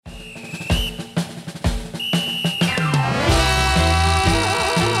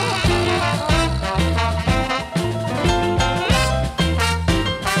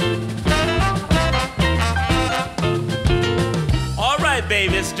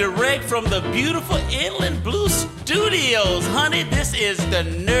direct from the beautiful Inland Blue Studios. Honey, this is the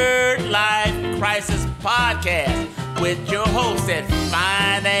Nerd Life Crisis Podcast with your hosts, that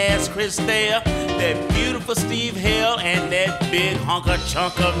fine-ass Chris Thayer, that beautiful Steve Hill, and that big hunk of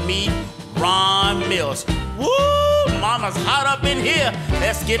chunk of meat, Ron Mills. Woo! Mama's hot up in here.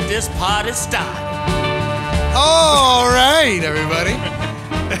 Let's get this party started. All right, everybody.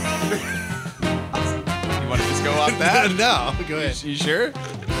 You want to just go off that? No, go ahead. You sure?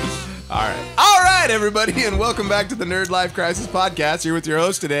 All right, everybody, and welcome back to the Nerd Life Crisis Podcast. Here with your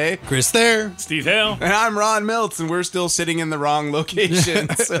host today, Chris there. Steve Hale. and I'm Ron Miltz, and we're still sitting in the wrong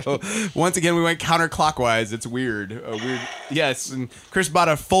location. So once again, we went counterclockwise. It's weird. Yes, and Chris bought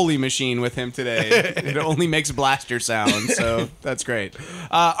a Foley machine with him today. It only makes blaster sounds, so that's great.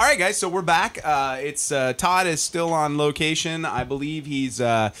 All right, guys, so we're back. It's Todd is still on location. I believe he's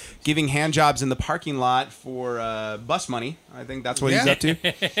giving hand jobs in the parking lot for bus money. I think that's what he's up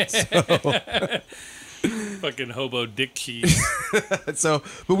to. Fucking hobo dick cheese.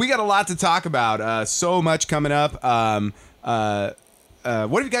 But we got a lot to talk about. So much coming up. What have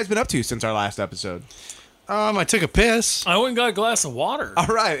you guys been up to since our last episode? I took a piss. I went and got a glass of water. All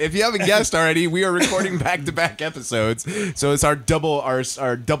right. If you haven't guessed already, we are recording back-to-back episodes. So it's our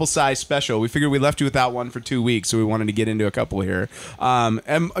double-size special. We figured we left you without one for 2 weeks, so we wanted to get into a couple here.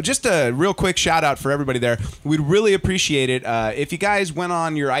 And just a real quick shout-out for everybody there. We'd really appreciate it if you guys went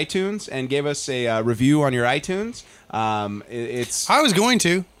on your iTunes and gave us a review on your iTunes. I was going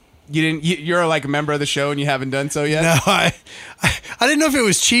to. You didn't. You're like a member of the show and you haven't done so yet. No, I didn't know if it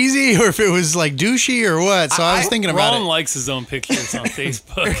was cheesy or if it was like douchey or what. So I was thinking about Ron it. likes his own pictures on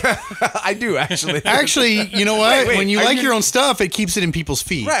Facebook. I do actually. Actually, you know what? Wait, when you are like you- your own stuff, it keeps it in people's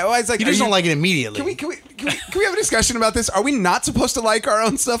feed. Right. Well, it's like You just are don't like it immediately. Can we have a discussion about this? Are we not supposed to like our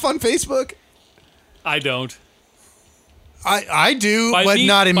own stuff on Facebook? I don't. I do, By but me-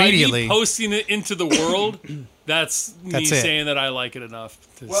 not by me immediately. posting it into the world, that's me That's it. saying that I like it enough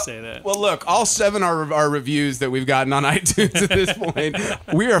to say that. Well, look, all 7 are our reviews that we've gotten on iTunes at this point.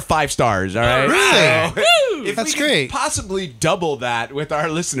 We are 5 stars. All right. Really? So, if That's we could great. possibly double that with our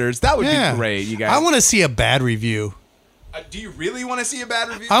listeners, that would be great. You guys. I want to see a bad review. Do you really want to see a bad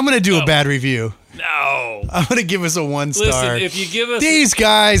review? I'm going to do a bad review. No. I'm going to give us a 1 star. Listen, if you give us These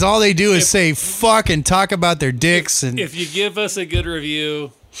guys, all they do is say fuck and talk about their dicks. And if you give us a good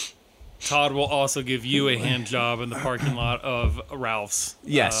review, Todd will also give you a hand job in the parking lot of Ralph's.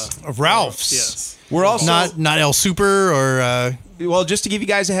 Yes. Ralph's. Yes. We're also Not El Super or well, just to give you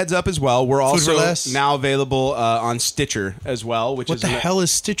guys a heads up as well, we're also Less? now available on Stitcher as well, which what is the hell is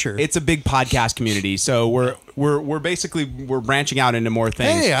Stitcher? It's a big podcast community, so we're basically branching out into more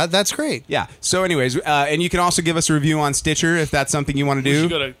things. Hey, that's great. Yeah. So, anyways, and you can also give us a review on Stitcher if that's something you want to We do. should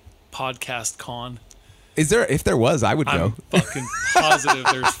go to Podcast Con. If there was, I would go. I'm fucking positive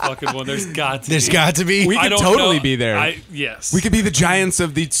there's fucking one. There's got to There's be. got to be. We I could don't totally know. be there. Yes. We could be the giants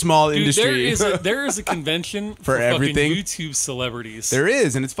of the small Dude, industry. there is a convention For for everything? fucking YouTube celebrities. There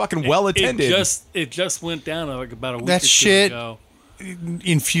is, and it's fucking well attended. It just went down like about a week That or two shit- ago.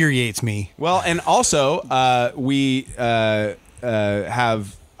 infuriates me. Well, and also we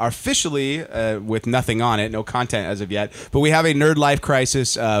have officially with nothing on it, no content as of yet, but we have a Nerd Life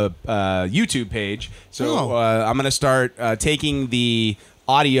Crisis YouTube page. So I'm going to start taking the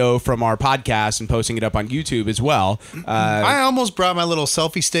audio from our podcast and posting it up on YouTube as well. I almost brought my little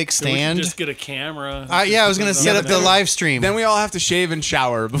selfie stick We should stand. just get a camera. I was going to set up the live stream. Then we all have to shave and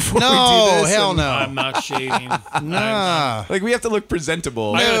shower before we No, do this. hell and, no. I'm not shaving. Nah. Like, we have to look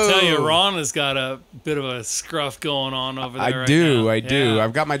presentable. I gotta tell you, No. Ron has got a bit of a scruff going on over there. I right do. now. I do. Yeah.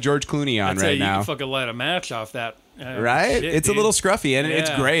 I've got my George Clooney on I tell right you, now. You can fucking light a match off that. Right? Shit, It's dude. a little scruffy, and it's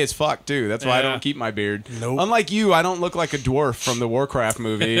Yeah. gray as fuck, too. That's why I Yeah. don't keep my beard. Nope. Unlike you, I don't look like a dwarf from the Warcraft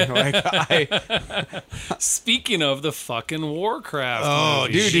movie. Speaking of the fucking Warcraft. Oh,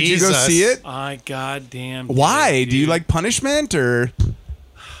 movie, Dude, did you go Jesus. see it? I goddamn. Why? did, Do you dude. like punishment, or...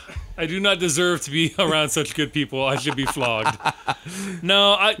 I do not deserve to be around such good people. I should be flogged.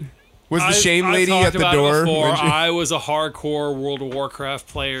 No, Was the shame I've lady talked at the about it door? before. when she- I was a hardcore World of Warcraft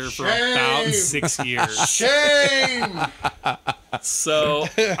player for about 6 years. Shame. So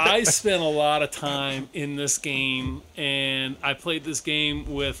I spent a lot of time in this game, and I played this game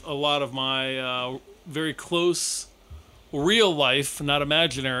with a lot of my very close, real life, not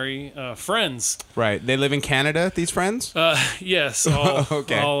imaginary, friends. Right. They live in Canada, these friends? Yes, all,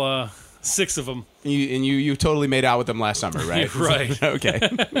 Okay. all 6 of them. You totally made out with them last summer, right? Right. Okay.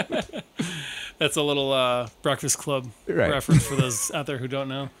 That's a little Breakfast Club Right. reference for those out there who don't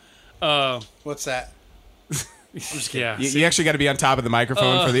know. What's that? Yeah. You actually got to be on top of the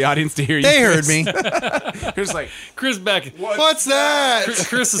microphone for the audience to hear you. They heard Chris. me. Chris like, Chris back. What's that?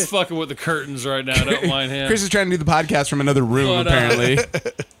 Chris is fucking with the curtains right now. Don't mind him. Chris is trying to do the podcast from another room, But, apparently.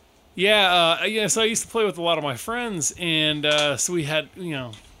 Yeah. So I used to play with a lot of my friends, and so we had,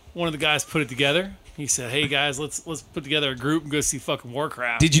 one of the guys put it together. He said, "Hey guys, let's put together a group and go see fucking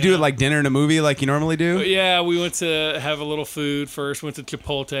Warcraft." Did you do it like dinner and a movie like you normally do? But yeah, we went to have a little food first. Went to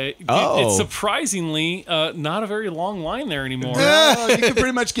Chipotle. Dude, Oh. it's surprisingly not a very long line there anymore. Oh, you can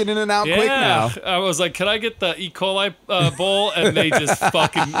pretty much get in and out quick now. I was like, "Can I get the E. coli bowl?" And they just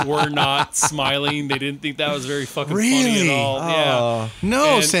fucking were not smiling. They didn't think that was very fucking funny Really? at all. Oh.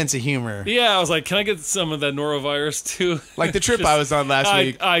 No And- sense of humor. Yeah, I was like, "Can I get some of the norovirus too?" Like the trip I was on last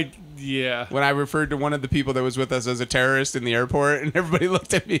week. Yeah. When I referred to one of the people that was with us as a terrorist in the airport, and everybody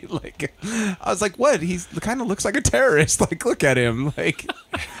looked at me like, I was like, "What? He kind of looks like a terrorist. Like, look at him. Like,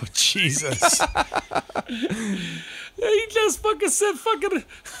 Jesus. He just fucking said fucking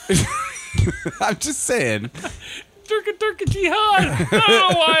I'm just saying." Turka jihad. I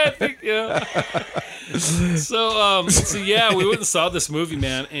don't know why I think So yeah, we went and saw this movie,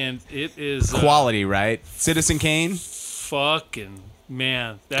 man, and it is Quality, right? Citizen Kane. fucking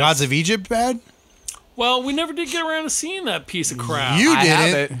man. Gods of Egypt bad? Well, we never did get around to seeing that piece of crap. You I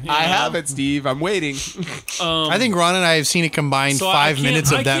have didn't. it. I have it, Steve. I'm waiting. I think Ron and I have seen a combined So 5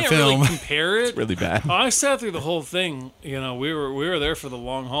 minutes of that I can't film. really compare it. Really bad. I sat through the whole thing. We were there for the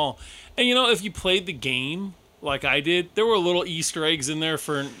long haul, and if you played the game like I did, there were little Easter eggs in there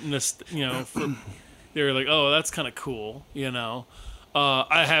for they were like, oh, that's kind of cool.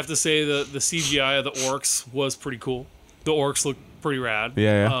 I have to say the CGI of the orcs was pretty cool. The orcs looked pretty rad.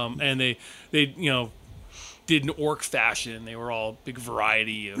 Yeah. And they did an orc fashion. They were all big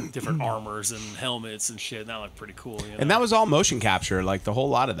variety of different armors and helmets and shit. And that looked pretty cool. And that was all motion capture, like the whole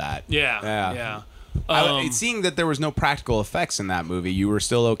lot of that. Yeah. Seeing that there was no practical effects in that movie, you were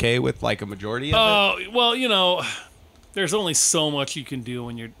still okay with like a majority of it? Well, there's only so much you can do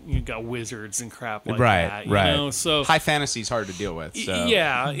when you got wizards and crap like that. Right. So high fantasy is hard to deal with. So.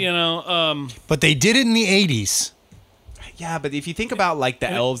 yeah. But they did it in the 80s. Yeah, but if you think about like the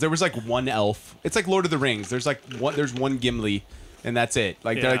elves, there was like one elf. It's like Lord of the Rings. There's one Gimli, and that's it.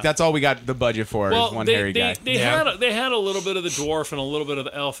 Like, they're like, that's all we got the budget for is one hairy guy. They had a little bit of the dwarf and a little bit of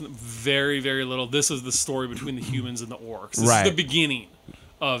the elf, and very, very little. This is the story between the humans and the orcs. This is the beginning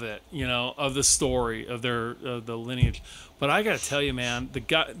of it, of the story of the lineage. But I gotta tell you, man,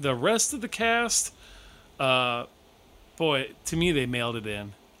 the rest of the cast, boy, to me they mailed it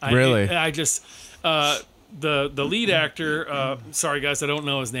in. The lead actor, sorry guys, I don't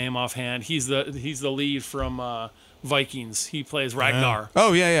know his name offhand. He's the lead from Vikings. He plays Ragnar.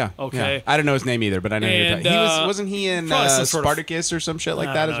 Oh yeah. Okay. Yeah. I don't know his name either, but I know who you're And, talking. Wasn't he in probably some sort of- Spartacus or some shit like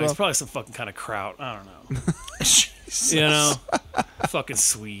I that don't as know, well? He's probably some fucking kind of kraut. I don't know. Fucking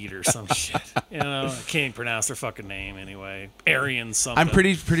Swede or some shit. I can't pronounce their fucking name anyway. Aryan something. I'm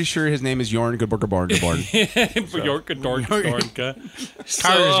pretty sure his name is Jorn Goodborn.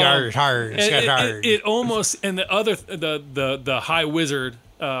 It almost, and the other the high wizard,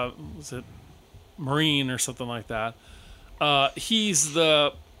 was it Marine or something like that? He's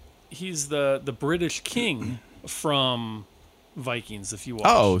the British king from Vikings, if you watch.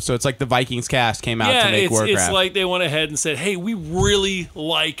 Oh, so it's like the Vikings cast came out to make Warcraft. It's like they went ahead and said, "Hey, we really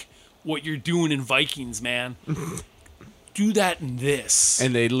like what you're doing in Vikings, man. Do that in this."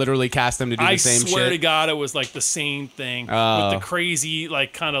 And they literally cast them to do the same shit. I swear to God, it was like the same thing with the crazy,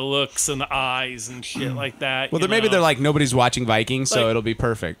 like, kind of looks and the eyes and shit like that. Well, maybe they're like, nobody's watching Vikings, so Like- it'll be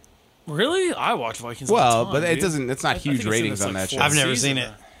perfect. Really? I watch Vikings. all Well, the time, but it dude. doesn't. It's not I huge think it's in ratings its, on like, that show. fourth I've never season. seen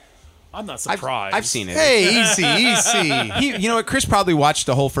it. I'm not surprised. I've seen it. Hey, easy. You know what? Chris probably watched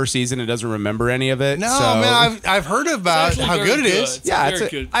the whole first season and doesn't remember any of it. No, so. man, I've heard about actually how very good it good. is. It's Yeah, very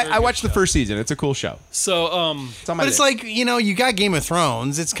good. I Very watched good the show. first season. It's a cool show. So, It's on my But it's list. like, you got Game of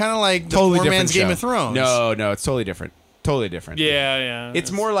Thrones. It's kind of like the totally poor different man's show. Game of Thrones. No, it's totally different. Totally different. yeah.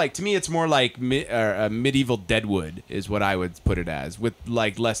 It's more like, to me, it's more like medieval Deadwood is what I would put it as, with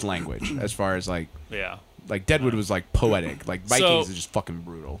like less language as far as like Deadwood was like poetic. Like Vikings is just fucking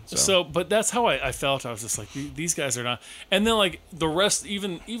brutal. So, but that's how I felt. I was just like, these guys are not. And then like the rest,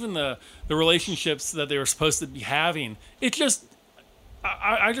 even the relationships that they were supposed to be having, it just,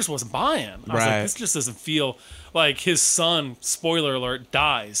 I just wasn't buying. I was Right. like, this just doesn't feel like his son. Spoiler alert,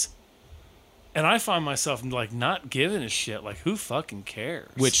 dies. And I find myself like not giving a shit. Like, who fucking cares?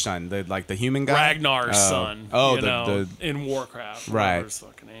 Which son? The human guy? Ragnar's son. Oh, in Warcraft. Right. Whatever his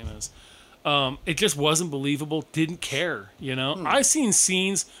fucking name is. It just wasn't believable. Didn't care. I've seen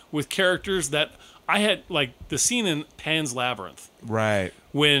scenes with characters that I had, like the scene in Pan's Labyrinth right.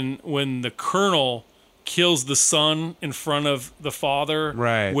 when the Colonel kills the son in front of the father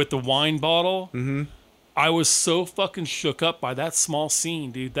Right. with the wine bottle. Mm-hmm. I was so fucking shook up by that small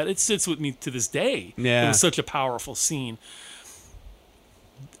scene, dude, that it sits with me to this day. Yeah. It was such a powerful scene.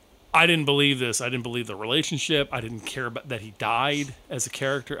 I didn't believe this. I didn't believe the relationship. I didn't care about that he died as a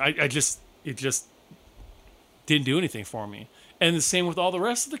character. It just didn't do anything for me. And the same with all the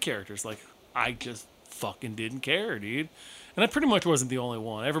rest of the characters. Like, I just fucking didn't care, dude. And I pretty much wasn't the only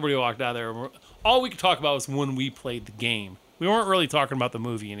one. Everybody walked out there. All we could talk about was when we played the game. We weren't really talking about the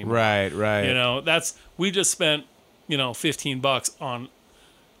movie anymore. Right. You know, we just spent, $15 on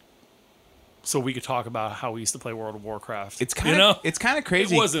so we could talk about how we used to play World of Warcraft. It's kind of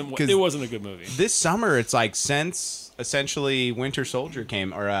crazy. It wasn't a good movie. This summer, it's like since essentially Winter Soldier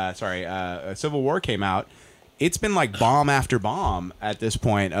Civil War came out, it's been like bomb after bomb at this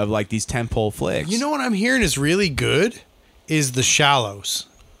point of like these tentpole flicks. You know what I'm hearing is really good is The Shallows.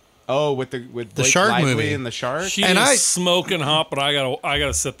 Oh, with the The shark Lively movie. and the shark. She And is smoking hot, but I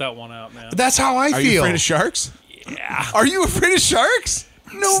gotta sit that one out, man. That's how I Are feel. you afraid of sharks? Yeah. Are you afraid of sharks?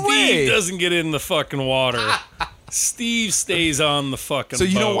 No Steve way. doesn't get in the fucking water. Steve stays on the fucking So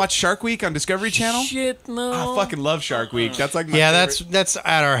you don't boat. watch Shark Week on Discovery Channel? Shit, no. I fucking love Shark Week. That's like my Yeah, favorite. that's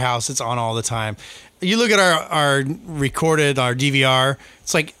at our house. It's on all the time. You look at our recorded, our DVR,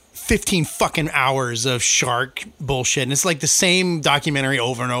 it's like 15 fucking hours of shark bullshit. And it's like the same documentary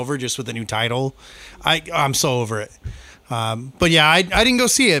over and over, just with a new title. I'm so over it. But yeah, I didn't go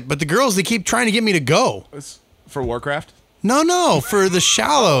see it. But the girls, they keep trying to get me to go. For Warcraft? No, for The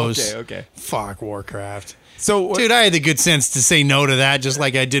Shallows. Okay. Fuck Warcraft. So, Dude, I had the good sense to say no to that, just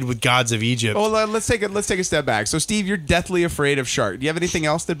like I did with Gods of Egypt. well, let's take a step back. So, Steve, you're deathly afraid of shark. Do you have anything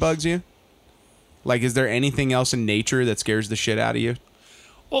else that bugs you? Like, is there anything else in nature that scares the shit out of you?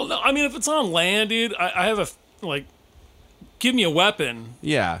 Well, no, I mean, if it's on land, dude, I have give me a weapon,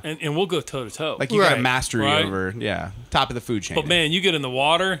 Yeah. and we'll go toe to toe. Like, you got a Right. mastery Right. over, top of the food chain. But man, you get in the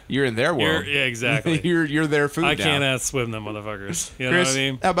water, you're in their world. yeah, exactly. you're their food. I now. can't outswim them motherfuckers. You know Chris, what I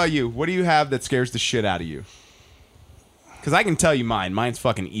mean? how about you? What do you have that scares the shit out of you? Because I can tell you mine. Mine's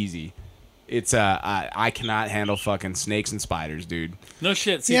fucking easy. It's I cannot handle fucking snakes and spiders, dude. No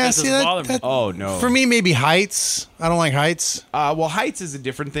shit. See, Yeah, that see, doesn't that- bother me. that- Oh no. For me, maybe heights. I don't like heights. Well, heights is a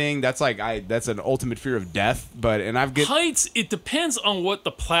different thing. That's like that's an ultimate fear of death. Heights, it depends on what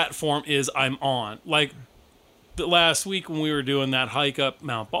the platform is I'm on. Like the last week when we were doing that hike up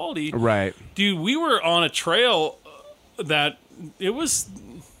Mount Baldy, right. dude, we were on a trail that it was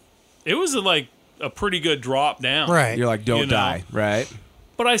like a pretty good drop down. Right. You're like, don't You know. die, right?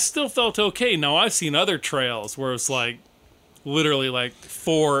 But I still felt okay. Now I've seen other trails where it's like literally like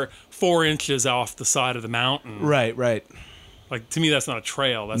four inches off the side of the mountain. Right. Like to me, that's not a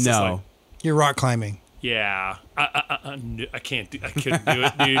trail. That's just like, No. You're rock climbing. yeah, I can't do. I couldn't do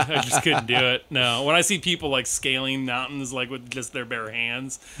it, dude. I just couldn't do it. No, when I see people like scaling mountains like with just their bare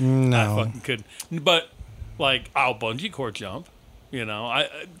hands, I fucking couldn't. But like I'll bungee cord jump. You know,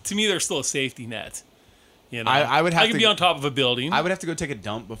 to me there's still a safety net. You know, I would have I could to- be on top of a building. I would have to go take a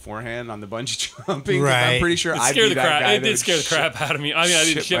dump beforehand on the bungee jumping. 'Cause Right. I'm pretty sure It I'd scared be the that crap. guy It that did would scare the crap out of me. I mean, I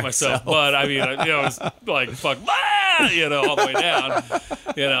didn't shit myself, but I mean, it was like fuck, all the way down.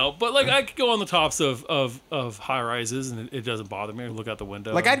 But like I could go on the tops of high rises and it doesn't bother me. I look out the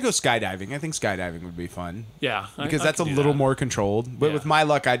window. Like I'd go skydiving. I think skydiving would be fun. yeah, Because I that's a could do little that. more controlled. But Yeah. with my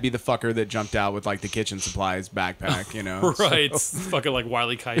luck, I'd be the fucker that jumped out with like the kitchen supplies backpack, you know. right. It's fucking like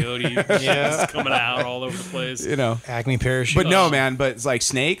Wile E. Coyote, just coming out all over the place. You know. Acme parachute. But no, man. But it's like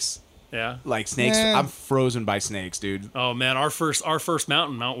snakes. Yeah. Like snakes. Yeah. I'm frozen by snakes, dude. Oh man, our first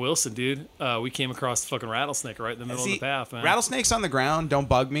mountain, Mount Wilson, dude. We came across the fucking rattlesnake right in the middle of the path, man. Rattlesnakes on the ground don't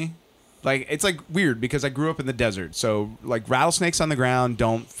bug me. Like it's like weird because I grew up in the desert, so like rattlesnakes on the ground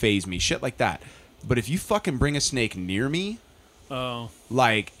don't phase me. Shit like that. But if you fucking bring a snake near me,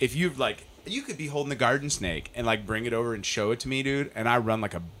 like if you like. You could be holding the garden snake and like bring it over and show it to me, dude, and I run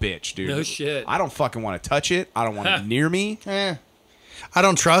like a bitch, dude. No shit. I don't fucking want to touch it. I don't want it near me. I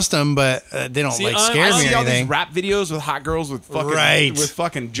don't trust them, but they don't See, like I- scare I me See or all these anything. rap videos with hot girls with fucking Right. with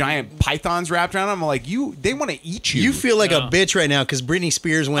fucking giant pythons wrapped around them. I'm like, they want to eat you. You feel like Yeah. a bitch right now because Britney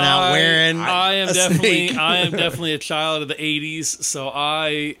Spears went out wearing. I am a definitely snake. I am definitely a child of the 80s, so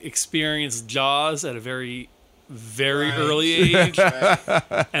I experienced Jaws at a very early age.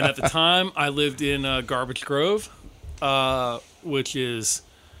 And at the time I lived in Garbage Grove, which is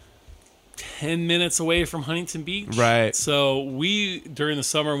 10 minutes away from Huntington Beach. Right. So we during the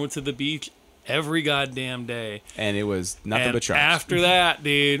summer went to the beach every goddamn day. And it was nothing And but sharks. after that,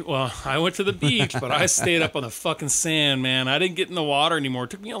 dude, well, I went to the beach, but I stayed up on the fucking sand, man. I didn't get in the water anymore.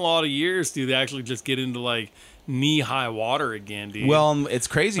 It took me a lot of years, dude, to actually just get into like knee-high water again, dude. Well, it's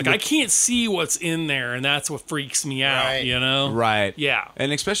crazy. like I can't see what's in there, and that's what freaks me out, Right. you know? Right. Yeah.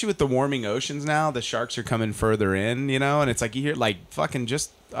 And especially with the warming oceans now, the sharks are coming further in, you know? And it's like you hear, like, fucking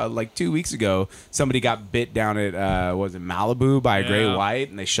just like 2 weeks ago, somebody got bit down at, what was it, Malibu by a gray Yeah. white,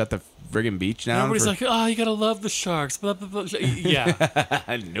 and they shut the friggin' beach down. Everybody's for- like, oh, you gotta love the sharks. Blah, blah, blah.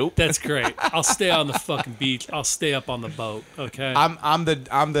 Yeah, nope. that's great. I'll stay on the fucking beach. I'll stay up on the boat, okay? I'm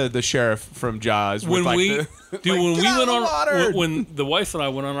the sheriff from Jaws. when with like we the, dude, when "Get we out went of on the water!" when the wife and I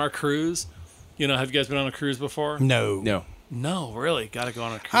went on our cruise, you know, have you guys been on a cruise before? No. No, really, got to go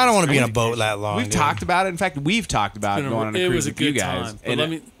on a cruise. I don't want to be in a boat that long. We've dude. talked about it. In fact, we've talked about It's been going on a it cruise was a with you good guys, time, but and let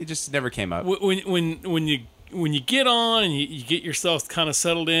me- it just never came up. When you get on and you get yourself kind of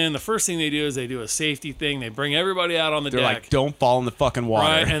settled in, the first thing they do is they do a safety thing. They bring everybody out on the They're deck. like, don't fall in the fucking water.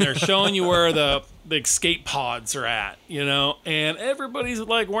 Right, and they're showing you where the escape pods are at, you know, and everybody's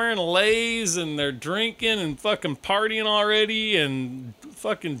like wearing lays and they're drinking and fucking partying already and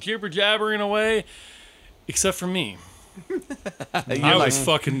fucking jibber jabbering away, except for me.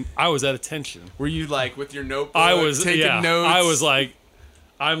 I was at attention. Were you like with your notebook? I was taking notes. I was like,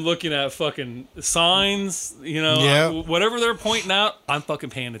 I'm looking at fucking signs, you know, Yeah. whatever they're pointing out, I'm fucking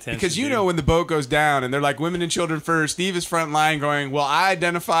paying attention. because you dude. know when the boat goes down and they're like women and children first. Steve is front line going, well, I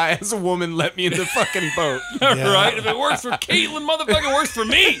identify as a woman. Let me in the fucking boat. right? If it works for Caitlin, motherfucker, it works for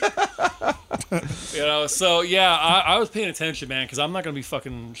me. You know, so yeah, I was paying attention, man, because I'm not gonna be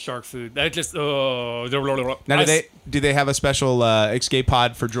fucking shark food. That just Now, I- do they have a special escape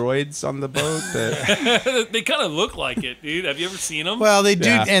pod for droids on the boat? they kind of look like it, dude. Have you ever seen them? Well, they do,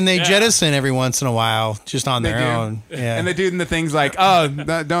 Yeah. and they Yeah. jettison every once in a while, just on They their do. own. Yeah. And they do the things like, oh,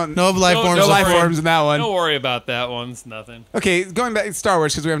 don't no life No- forms. no don't life worry. forms in that one. Don't worry about that one. It's nothing. Okay, going back to Star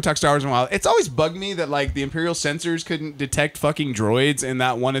Wars, because we haven't talked Star Wars in a while. It's always bugged me that like the Imperial sensors couldn't detect fucking droids in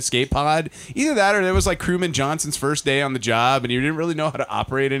that one escape pod. Either that, or it was like Crewman Johnson's first day on the job, and you didn't really know how to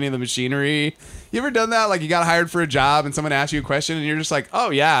operate any of the machinery. You ever done that? Like you got hired for a job, and someone asked you a question, and you're just like, "Oh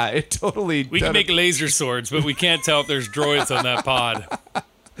yeah, it totally." We can make laser swords, but we can't tell if there's droids on that pod.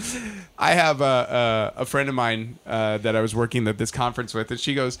 I have a friend of mine that I was working at this conference with, and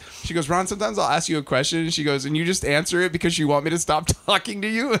she goes, Ron, sometimes I'll ask you a question, and she goes, and you just answer it because you want me to stop talking to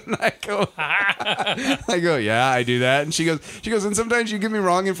you, and I go, yeah, I do that, and she goes, and sometimes you give me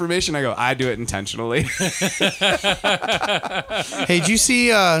wrong information. I go, I do it intentionally. Hey, did you see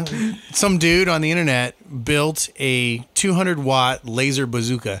some dude on the internet built a 200-watt laser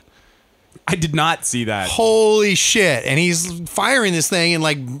bazooka? I did not see that. Holy shit! And he's firing this thing and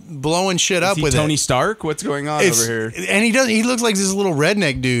like blowing shit up Is he with Tony it. Stark? What's going on It's- over here? And he looks like this little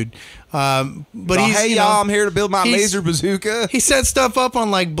redneck dude. But Oh, he's hey you know, y'all, I'm here to build my he's- laser bazooka. he sets stuff up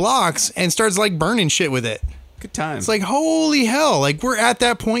on like blocks and starts like burning shit with it. Good time. It's like holy hell! Like we're at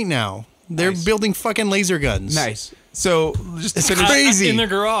that point now. They're Nice. building fucking laser guns. nice. So just It's to finish, crazy. In their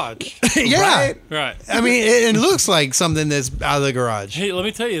garage. Yeah. Right? Right. I mean, it looks like something that's out of the garage. Hey, let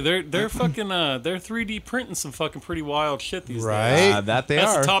me tell you, they're fucking they're 3D printing some fucking pretty wild shit these days. Right? that they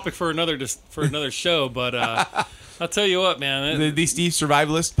That's are. a topic for another show, but I'll tell you what, man. The Steve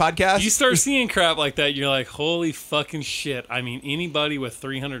Survivalist podcast. You start seeing crap like that, you're like, holy fucking shit. I mean, anybody with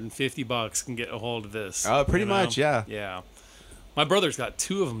 $350 can get a hold of this. Pretty you know? much, yeah. Yeah. My brother's got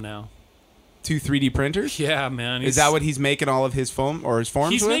 2 of them now. 2 3D printers. Yeah, man. Is that what he's making all of his foam or his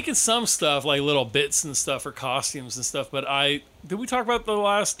forms He's with? making some stuff, like little bits and stuff for costumes and stuff, but did we talk about the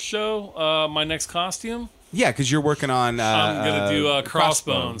last show, my next costume? Yeah, because you're working on. I'm going to do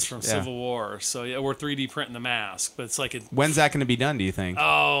crossbones from Yeah. Civil War. So, yeah, we're 3D printing the mask, but it's like When's that going to be done? Do you think?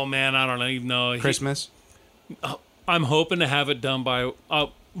 oh, man, I don't even know. Christmas. I'm hoping to have it done by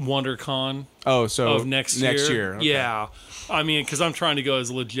WonderCon Oh, so of next year. Next year. Okay. Yeah. I mean, because I'm trying to go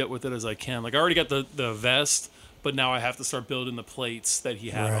as legit with it as I can. Like, I already got the vest, but now I have to start building the plates that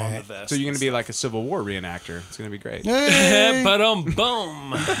he had on the Right. vest. So you're going to be like a Civil War reenactor. It's going to be great. But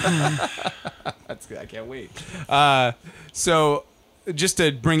boom. I can't wait. So just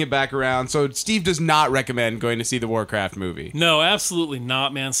to bring it back around, so Steve does not recommend going to see the Warcraft movie. No, absolutely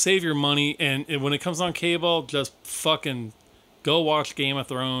not, man. Save your money, and when it comes on cable, just fucking go watch Game of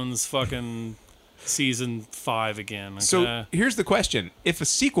Thrones fucking season 5 again. Okay? So here's the question: if a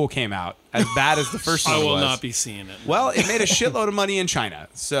sequel came out as bad as the first one I will was, not be seeing it. well, it made a shitload of money in China.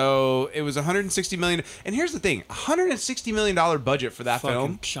 So it was $160 million. And here's the thing: $160 million budget for that fucking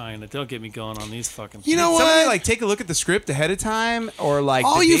film. China. Don't get me going on these fucking You know Somebody what? like take a look at the script ahead of time, or like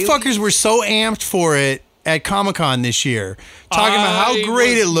All the you daily- fuckers were so amped for it at Comic-Con this year, talking about how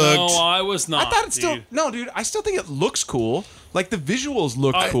great it looked. No, I was not. I thought it still dude. no, dude. I still think it looks cool. Like the visuals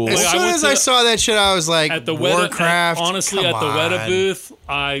look cool. As Like, I soon went as to- I saw that shit, I was like, At the Warcraft. honestly, come at the Weta on. booth,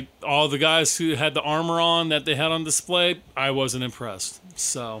 all the guys who had the armor on that they had on display, I wasn't impressed.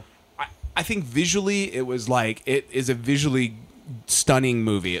 So I think visually it was like it is a visually stunning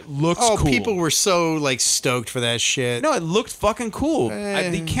movie. It looks Oh, cool. people were so like stoked for that shit. No, it looked fucking cool.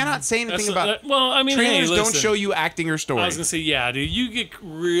 They cannot say anything about well, I mean, trailers. hey, Don't listen. show you acting or story. I was gonna say, yeah, dude, you get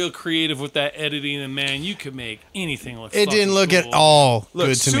real creative with that editing, and man, you could make anything look. It didn't fucking look cool. at all Look,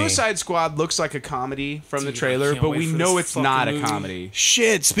 good to me. Suicide Squad looks like a comedy from the Dude, I trailer, can't but wait we for know this it's not a fucking movie. comedy.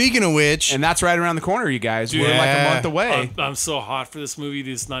 Shit. Speaking of which, And that's right around the corner, you guys. We're like a Yeah. month away. I'm so hot for this movie.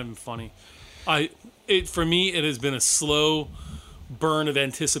 It's not even funny. For me, it has been a slow burn of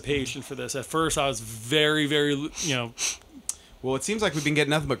anticipation for this. At first, I was very, very, Well, it seems like we've been getting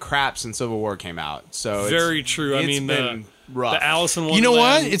nothing but crap since Civil War came out. So very true. I it's mean, been rough. the Alice in you know what?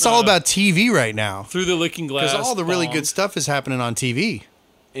 Wonderland, It's all about TV right now. Through the Looking Glass. Because all the really bombed. good stuff is happening on TV.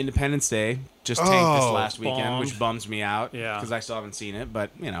 Independence Day just tanked this Oh, last weekend, bombed. which bums me out. Yeah. Because I still haven't seen it,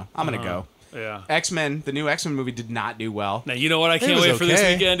 but I'm gonna go. Yeah. X-Men, the new X-Men movie did not do well. Now you know what I can't was wait for this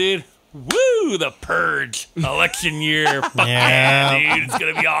okay. weekend, dude. Woo! The Purge election year. Fuck Yeah. yeah, dude. It's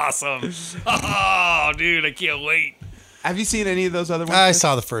gonna be awesome. Oh, dude, I can't wait. Have you seen any of those other ones? I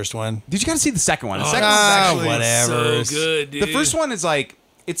saw the first one. Did you gotta see the second one? The second Ah, one's actually whatever. So good, dude. The first one is like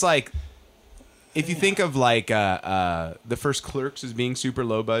it's like if you think of like the first Clerks as being super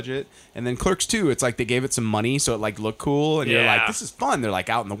low budget, and then Clerks 2, it's like they gave it some money so it like looked cool, and you're like, Yeah. this is fun. They're like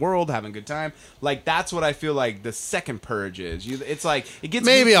out in the world having a good time. Like that's what I feel like the second Purge is. It's like it gets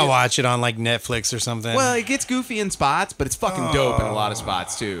Maybe goofy. I'll watch it on like Netflix or something. Well, it gets goofy in spots, but it's fucking dope in a lot of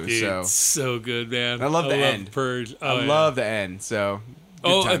spots too. Dude, So it's so good, man. I love the end. Purge. I Oh, yeah. love the end. So good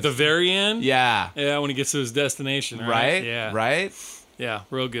Oh, times. at the very end. yeah. Yeah, when he gets to his destination. Right. Right? Yeah. Right? Yeah.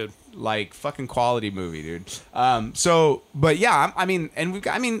 Real good. Like fucking quality movie, dude. But yeah, I mean, and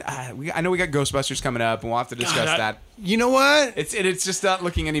I know we got Ghostbusters coming up, and we'll have to discuss God, that. you know what? It's just not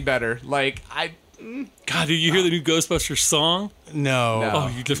looking any better. Like God, did you hear the new Ghostbusters song? No. No. Oh,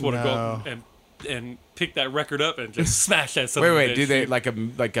 you just want to No. go and pick that record up and just smash that. son of a wait, bitch, do they dude.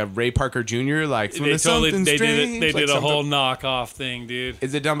 like a Ray Parker Jr. like They totally something they did it. strange, They like did a something- whole knockoff thing, dude.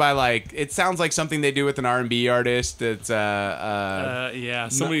 Is it done by like? It sounds like something they do with an R&B artist. That's Yeah,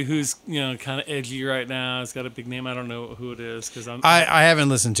 somebody who's kind of edgy right now. It's got a big name. I don't know who it is because I haven't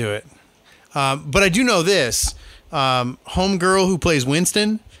listened to it. But I do know this. Homegirl who plays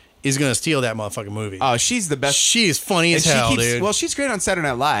Winston is going to steal that motherfucking movie. oh, she's the best. She is funny as And hell, keeps, dude. Well, she's great on Saturday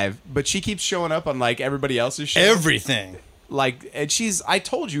Night Live, but she keeps showing up on like everybody else's show. Everything. Like, and I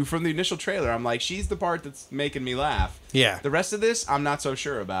told you from the initial trailer, I'm like, she's the part that's making me laugh. Yeah. The rest of this, I'm not so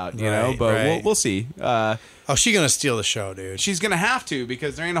sure about, you Right, know, but right. we'll see. Oh, she's going to steal the show, dude. She's going to have to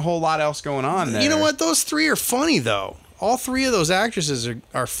because there ain't a whole lot else going on there. You know what? Those three are funny, though. All three of those actresses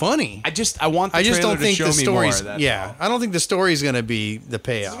are funny. I want the I just trailer don't think to show the me story's. more, that's Yeah, all. I don't think the story's going to be the This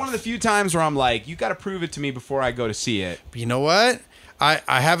payoff. is one of the few times where I'm like, you got to prove it to me before I go to see it. But you know what? I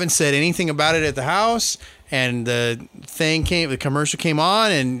haven't said anything about it at the house, and the commercial came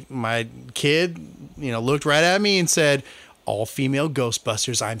on, and my kid, looked right at me and said, "All female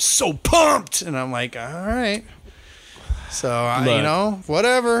Ghostbusters. I'm so pumped!" And I'm like, all right. So Look.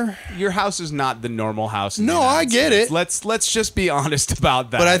 whatever. Your house is not the normal house. In the No, I United get States. it. Let's just be honest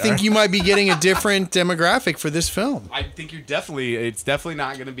about that. But I think you might be getting a different demographic for this film. I think it's definitely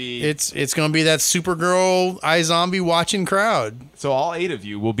not going to be. It's going to be that Supergirl iZombie watching crowd. So all 8 of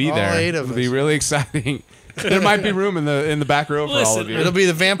you will be All there. 8 of It'll be us. really exciting. There might be room in the back row for all Listen, of you. It'll be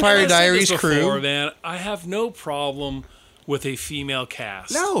the Vampire I've said Diaries this crew. before, man. I have no problem with a female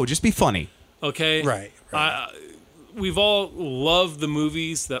cast. No, just be funny. Okay. Right. We've all loved the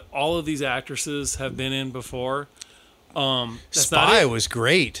movies that all of these actresses have been in before. That's not Spy it. was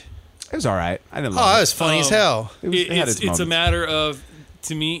great. It was all right. I didn't Oh, love that it. was funny as hell. It had its It's a moments. matter of,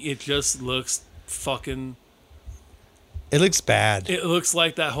 to me, it just looks fucking. It looks bad. It looks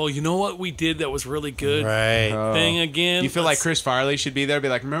like that whole, you know what we did that was really good Right. thing again. You feel like Let's- Chris Farley should be there? Be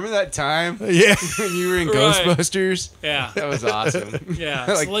like, remember that time Yeah. when you were in Right. Ghostbusters? Yeah. That was awesome. Yeah.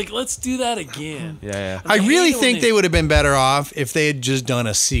 Like- Like, let's do that again. Yeah. I really hate it when think they would have been better off if they had just done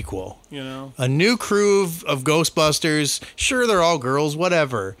a sequel. You know? A new crew of Ghostbusters. Sure, they're all girls,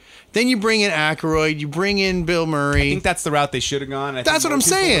 whatever. Then you bring in Aykroyd, you bring in Bill I Murray. think that's the route they should have gone. I That's think what I'm more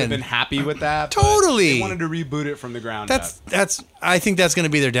people would have saying. Been happy with that. but Totally. They wanted to reboot it from the ground up. I think that's going to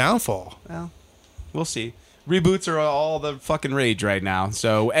be their downfall. Well, we'll see. Reboots are all the fucking rage right now.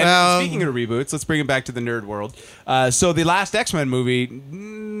 So, and Well- speaking of reboots, let's bring it back to the nerd world. So, the last X-Men movie,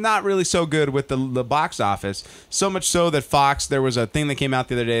 not really so good with the box office. So much so that Fox, there was a thing that came out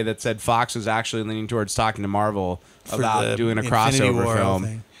the other day that said Fox was actually leaning towards talking to Marvel about doing a Infinity crossover War film.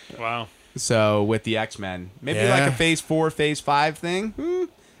 thing. Wow. So with the X-Men, maybe Yeah. like a Phase 4, Phase 5 thing.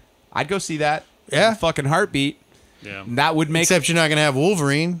 I'd go see that. Yeah. Fucking heartbeat. Yeah. That would make. Except you're not gonna have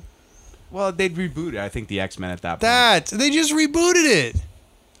Wolverine. Well, they'd reboot it. I think the X-Men at that point. They just rebooted it.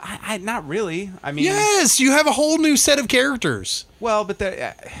 I not really. I mean, Yes, you have a whole new set of characters. well, but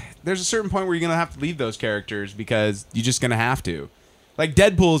there's a certain point where you're gonna have to leave those characters because you're just gonna have to. Like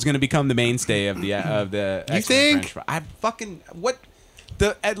Deadpool is gonna become the mainstay of the X-Men think? franchise. I fucking what.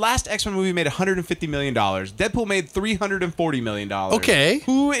 The last X-Men movie made $150 million. Deadpool made $340 million. Okay.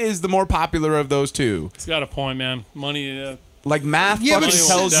 Who is the more popular of those two? He's got a point, man. Money. Like math Yeah, but fucking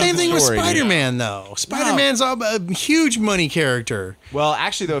tells same the thing with story, dude. Spider-Man, though. Spider-Man's a huge money character. Well,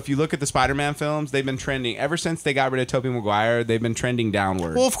 actually, though, if you look at the Spider-Man films, they've been trending ever since they got rid of Tobey Maguire. They've been trending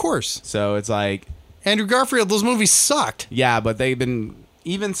downward. Well, of course. So it's like, Andrew Garfield, those movies sucked. yeah, but they've been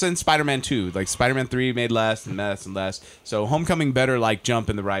even since Spider-Man 2. Like Spider-Man 3 made less and less and less. So Homecoming better like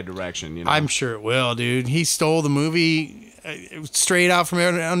jump in the right direction. You know? I'm sure it will, dude. He stole the movie straight out from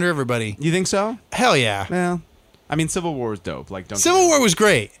under everybody. You think so? Hell yeah. Well, I mean, Civil War was dope. Like, don't Civil War was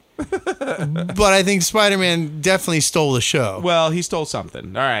great. But I think Spider-Man definitely stole the show. Well, he stole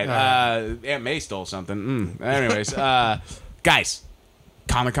something. All right. Aunt May stole something. Anyways, guys,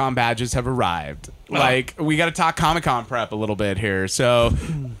 Comic-Con badges have arrived. Like, we got to talk Comic-Con prep a little bit here. So,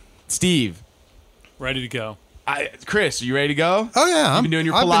 Steve, Ready to go. Chris, you ready to go? Oh, yeah. You been doing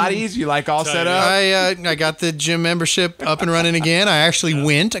your Pilates? You like all set up? I got the gym membership up and running again. I actually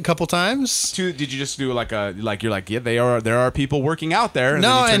went a couple times. Did you just do yeah, there are people working out there? And No,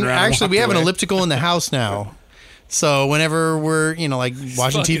 then you turn and around actually walk we have an away? elliptical in the house now. So whenever we're, like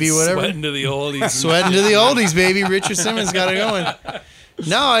watching Fucking TV or whatever, Sweating to the oldies. sweating to the oldies, baby. Richard Simmons got it going.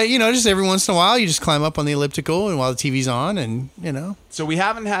 No, just every once in a while you just climb up on the elliptical and while the TV's on and. So we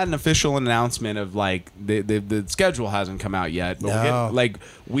haven't had an official announcement of like the schedule hasn't come out yet. But No.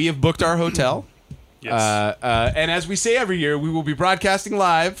 we have booked our hotel. Yes. And as we say every year, we will be broadcasting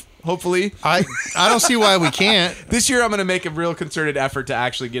live. Hopefully, I don't see why we can't. this year I'm going to make a real concerted effort to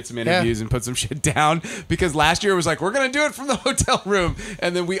actually get some interviews and put some shit down because last year it was like we're going to do it from the hotel room,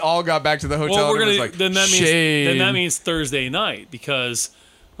 and then we all got back to the hotel. Well, and we're it was gonna. like, Then that means Thursday night because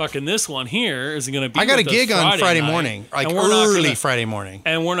fucking this one here isn't gonna be. I got a with us gig on Friday night, morning, like and we're not early gonna- Friday morning.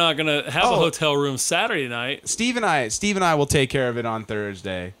 and we're not gonna have a hotel room Saturday night. Steve and I will take care of it on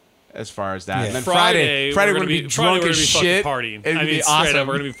Thursday. As far as that, Yeah. and then Friday we're gonna be drunk as shit. Partying. It'd I be mean, straight awesome. up,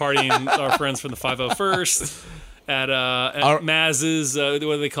 we're gonna be partying. Our friends from the 501st at Maz's. What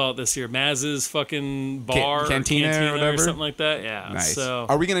do they call it this year? Maz's fucking bar, Cantina or whatever? something like that. Yeah. Nice. So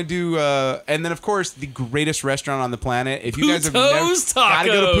Are we gonna do? And then of course the greatest restaurant on the planet. If you guys have Puto's never, gotta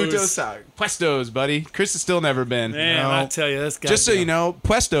go to Tacos. Puestos, buddy. Chris has still never been. man, I tell you, that's Just so you know,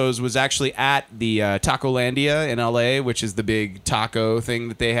 Puestos was actually at the Tacolandia in LA, which is the big taco thing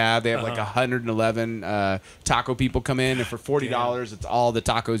that they have. They have like 111 taco people come in, and for $40, it's all the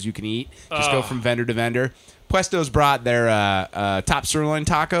tacos you can eat. Just go from vendor to vendor. Puestos brought their top sirloin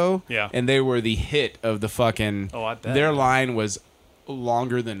taco, Yeah. and they were the hit of the fucking. Oh, I bet. Their line was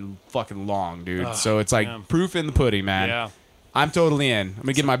longer than fucking long, dude. So it's like man. proof in the pudding, man. Yeah. I'm totally in. I'm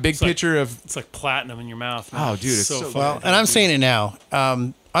gonna get my big like- picture of. It's like platinum in your mouth. Man. Oh, dude, it's so fun. Well, and I'm saying it now.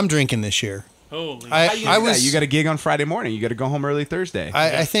 I'm drinking this year. Holy. I was. You got a gig on Friday morning. You got to go home early Thursday.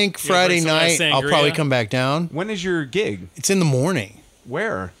 I think You gotta Friday bring some of that night I'll sangria. probably come back down. When is your gig? It's in the morning.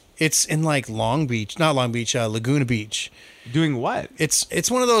 Where? It's in like Long Beach, not Long Beach, Laguna Beach. Doing what? It's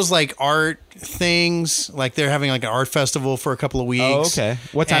one of those like art things. Like they're having like an art festival for a couple of weeks. Oh, okay.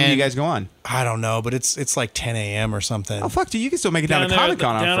 What time do you And guys go on? I don't know, but it's like 10 a.m. or something. Oh fuck, dude! You can still make it down Down to there at Comic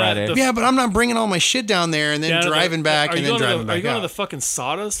Con the- on down at Friday. the- Yeah, but I'm not bringing all my shit down there and then Down to the- driving back are and you then going to driving the, Are you back going to the out. fucking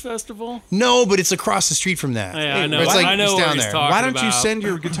Sawdust Festival? No, but it's across the street from that. Yeah, I know. It's like, I know it's where down he's there. talking Why don't you about. send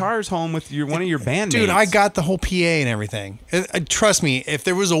your guitars home with one of your bandmates? Dude, I got the whole PA and everything. Trust me, if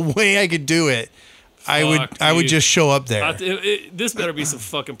there was a way I could do it, I would dude. just show up there. This better be some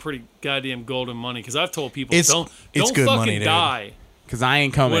fucking pretty goddamn golden money because I've told people It's don't good fucking money, dude. die because I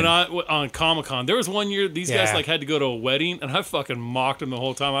ain't coming. when on Comic Con. There was one year these guys Yeah. like had to go to a wedding and I fucking mocked them the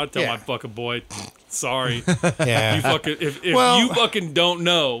whole time. I'd tell Yeah. my fucking boy, sorry, Yeah. you fucking if Well- you fucking don't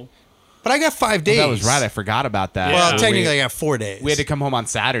know. But I got 5 days. that was right. I forgot about that. Well, Yeah. technically, I got 4 days. we had to come home on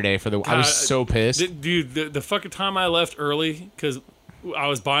Saturday for the. I was so pissed. Dude, the fucking time I left early because I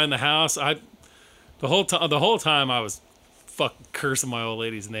was buying the house. The whole time I was fucking cursing my old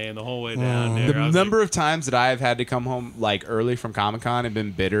lady's name the whole way down there. The I was number of times that I've had to come home like early from Comic Con and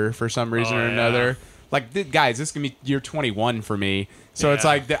been bitter for some reason Oh, or yeah. another. like, guys, this is gonna be year 21 for me. So it's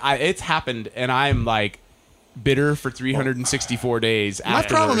like it's happened, and I'm like bitter for 364 days. My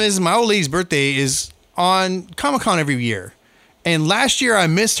problem is my old lady's birthday is on Comic-Con every year. And last year I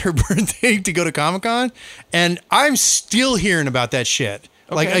missed her birthday to go to Comic-Con, and I'm still hearing about that shit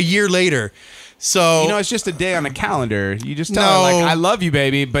like a year later. So you know, it's just a day on the calendar. You just tell her, like, I love you,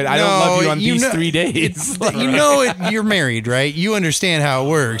 baby, but I don't love you on these 3 days. You're married, right? You understand how it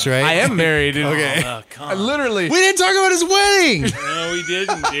works, right? I am married. Okay. I literally. We didn't talk about his wedding. No, we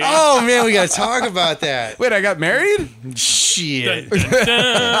didn't, dude. Oh, man, we got to talk about that. Wait, I got married? Shit.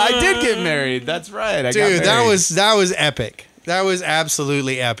 I did get married. That's right. I got married. that was epic. That was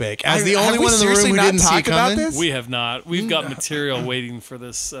absolutely epic. As the only one in the room who didn't see it coming. We have not. We've got material waiting for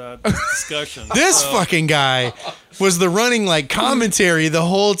this discussion. This fucking guy was the running like commentary the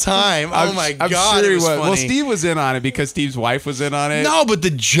whole time. Oh my I'm God, sure it was funny. Well, Steve was in on it because Steve's wife was in on it. No, but the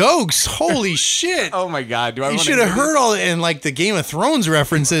jokes, holy shit. Oh my God. You should have heard all and like the Game of Thrones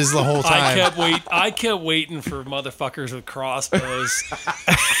references the whole time. I kept waiting for motherfuckers with crossbows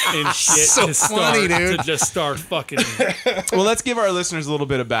and shit So funny, dude. to just start fucking. Well, let's give our listeners a little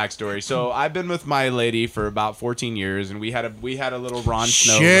bit of backstory. So I've been with my lady for about 14 years, and we had a little Ron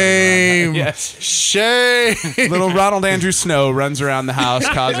Snow. Shame. Yes. Shame. Little Ronald Andrew Snow runs around the house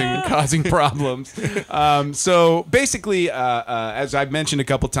causing problems. So basically, as I've mentioned a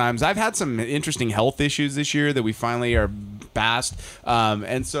couple times, I've had some interesting health issues this year that we finally are past.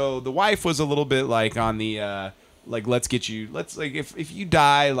 And so the wife was a little bit like on the like, if you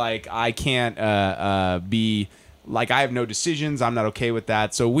die, like, I can't be. Like, I have no decisions. I'm not okay with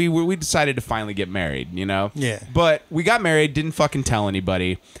that. So we decided to finally get married, you know? Yeah. But we got married, didn't fucking tell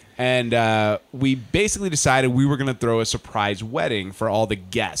anybody. And we basically decided we were going to throw a surprise wedding for all the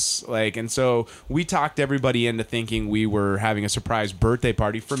guests. And so we talked everybody into thinking we were having a surprise birthday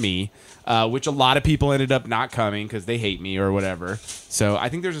party for me, which a lot of people ended up not coming because they hate me or whatever. So I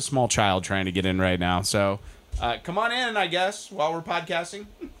think there's a small child trying to get in right now. So come on in, I guess, while we're podcasting.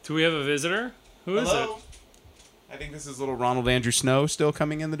 Do we have a visitor? Who is Hello? it? I think this is little Ronald Andrew Snow still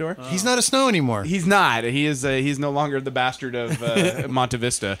coming in the door. He's not a Snow anymore. He's not. He is. He's no longer the bastard of Monte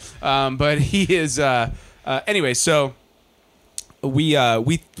Vista. But he is. Anyway, so we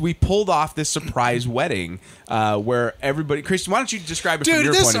pulled off this surprise wedding where everybody. Christian, why don't you describe it from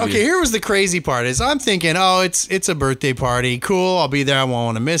your point of view? Okay, here was the crazy part: is I'm thinking, oh, it's a birthday party, cool. I'll be there. I won't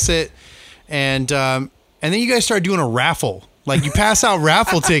want to miss it. And then you guys start doing a raffle. Like, you pass out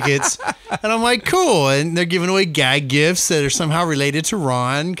raffle tickets, and I'm like, cool. And they're giving away gag gifts that are somehow related to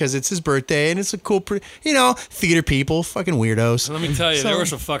Ron because it's his birthday, and it's a cool, theater people, fucking weirdos. Let me tell you, there were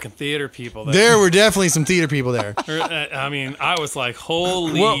some fucking theater people there. There were definitely some theater people there. I mean, I was like,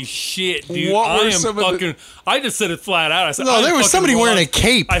 holy shit, dude. I just said it flat out. I said, no, there was somebody wearing a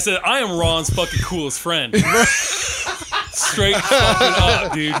cape. I said, I am Ron's fucking coolest friend. Straight fucking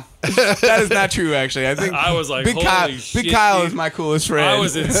up, dude. That is not true, actually. I think I was like, Big Kyle is my coolest friend. I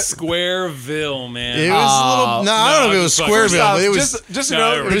was in Squareville, man. It was a little. No, I don't know if it was Squareville, but it was just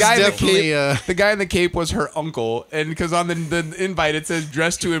the guy definitely. The guy in the cape was her uncle, and because on the invite it says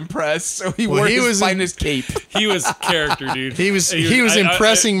 "dress to impress," so he wore his finest cape. He was character, dude. He was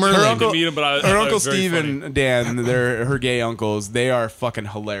impressing Merlin. Her uncle Steve and Dan, they're her gay uncles. They are fucking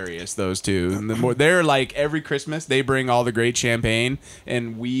hilarious. Those two. And they're like every Christmas they bring all the great champagne,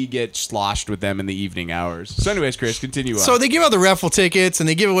 and we get sloshed with them in the evening hours. So anyways, Chris, continue on. So they give out the raffle tickets and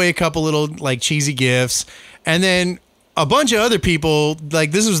they give away a couple little like cheesy gifts, and then a bunch of other people,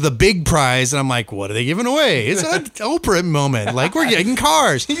 like, this was the big prize, and I'm like, what are they giving away? It's an Oprah moment. Like, we're getting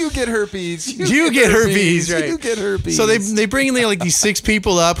cars. You get herpes. You get herpes, right? You get herpes. So they bring like these 6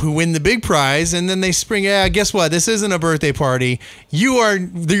 people up who win the big prize, and then they spring, guess what? This isn't a birthday party.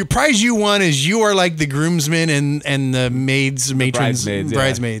 The prize you won is you are like the groomsmen and the matrons,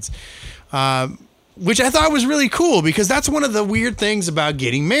 bridesmaids. Which I thought was really cool because that's one of the weird things about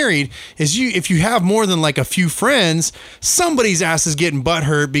getting married is if you have more than like a few friends, somebody's ass is getting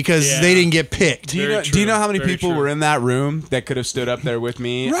butthurt because they didn't get picked. Do you know how many people were in that room that could have stood up there with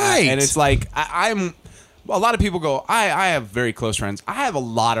me? Right. And it's like I'm. A lot of people go, I have very close friends. I have a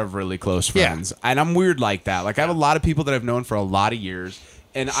lot of really close friends, and I'm weird like that. Like I have a lot of people that I've known for a lot of years,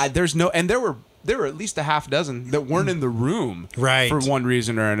 and there were at least a half dozen that weren't in the room for one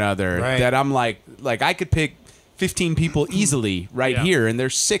reason or another. Right. That I'm like I could pick 15 people easily here, and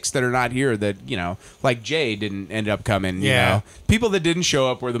there's 6 that are not here that, like Jay didn't end up coming. You know? People that didn't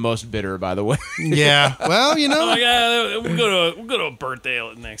show up were the most bitter, by the way. Yeah. Well, we'll go to a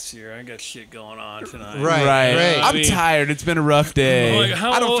birthday next year. I got shit going on tonight. Right. I'm tired. It's been a rough day.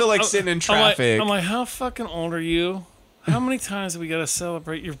 I don't feel like sitting in traffic. I'm like, how fucking old are you? How many times have we got to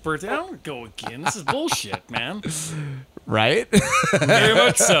celebrate your birthday? I don't go again. This is bullshit, man. Right? Very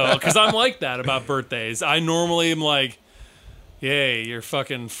much so, because I'm like that about birthdays. I normally am like, yay, you're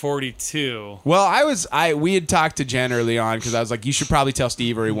fucking 42. Well, we had talked to Jen early on because I was like, you should probably tell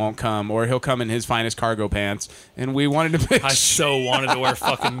Steve or he won't come, or he'll come in his finest cargo pants. And we wanted to pick. I so wanted to wear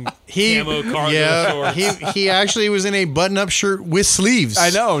fucking camo cargo shorts. he actually was in a button-up shirt with sleeves.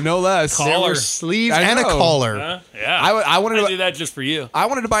 I know, no less. Collar. There were sleeves I and a know. collar. Yeah. I wanted I to do that just for you. I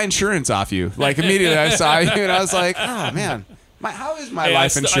wanted to buy insurance off you. Like immediately I saw you and I was like, oh man, how is my Hey,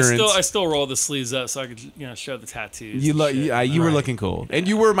 life insurance? I still roll the sleeves up so I could show the tattoos. You and shit. you were Right. looking cool, and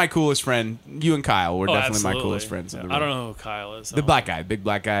you were my coolest friend. You and Kyle were definitely Absolutely. my coolest friends. In the I room. don't know who Kyle is. The black guy, big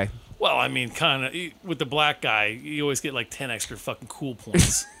black guy. Well, I mean, kind of with the black guy, you always get like 10 extra fucking cool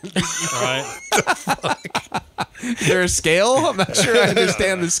points. All right. Is there a scale? I'm not sure I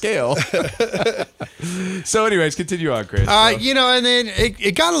understand the scale. So, anyways, continue on, Chris. And then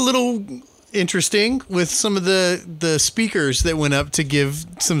it got a little interesting with some of the speakers that went up to give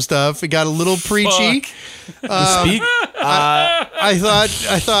some stuff. It got a little preachy. Speak.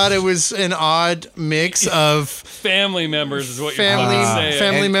 I thought it was an odd mix of Family members is what you're fucking saying.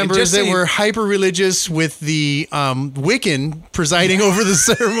 family And members just that so you- were hyper religious with the Wiccan presiding over the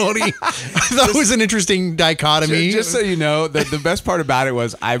ceremony. I thought it was an interesting dichotomy. Just so you know, the best part about it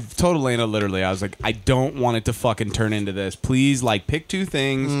was I've told Elena literally, I was like, I don't want it to fucking turn into this. Please, like, pick two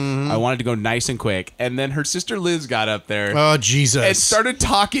things. I wanted to go nice and quick. And then her sister Liz got up there Oh Jesus! and started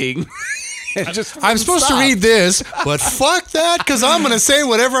talking. And I'm supposed to read this, but fuck that, because I'm going to say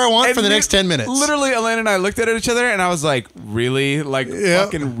whatever I want for the next 10 minutes. Literally, Elena and I looked at each other, and I was like, "Really? Like, Yeah.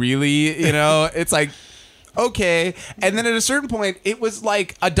 fucking really?" You know? It's like, okay. And then at a certain point, it was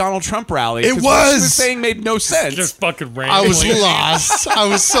like a Donald Trump rally. It 'cause what she was. was saying made no sense. Just fucking I rambling. was lost. I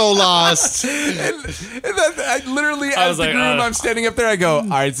was so lost. And then I literally, I as was the like, groom, I'm standing up there. I go, "All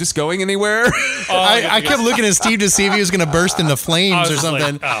right, is this going anywhere?" I kept looking at Steve to see if he was going to burst into I flames was or just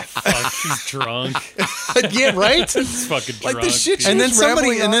something. Like, oh fuck, she's drunk. Yeah, right? She's fucking drunk. Like the shit. She And then was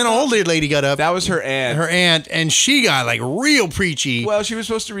rambling an on. older lady got up, That was her aunt. and she got like real preachy. Well, she was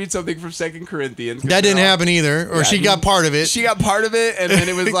supposed to read something from 2 Corinthians. That didn't happen either, or she got part of it. She got part of it, and then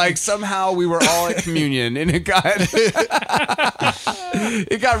it was like somehow we were all at communion, and it got it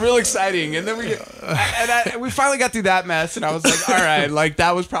got real exciting. And then we finally got through that mess, and I was like, all right, like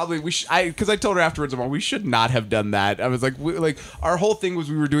that was probably because I told her afterwards, I'm like, we should not have done that. I was like, our whole thing was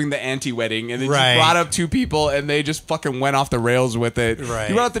we were doing the anti-wedding, and then Right. you brought up two people, and they just fucking went off the rails with it. Right.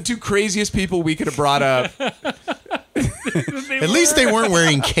 You brought up the two craziest people we could have brought up. At least they weren't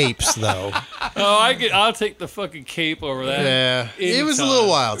wearing capes, though. Oh, I'll take the fucking cape over that. Yeah, it was a Anytime. little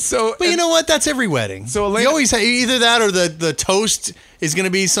wild. So- but you know what? That's every wedding. So Elena- you always have either that or the toast is going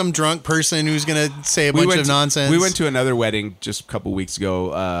to be some drunk person who's going to say a bunch of nonsense. We went to another wedding just a couple weeks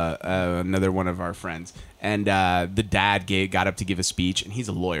ago. Another one of our friends, and the dad got up to give a speech, and he's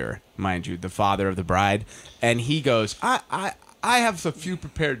a lawyer, mind you, the father of the bride, and he goes, I have a few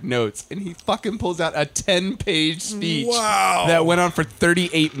prepared notes, and he fucking pulls out a 10-page speech that went on for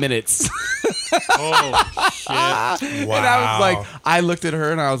 38 minutes. Oh shit! Wow. And I was like, I looked at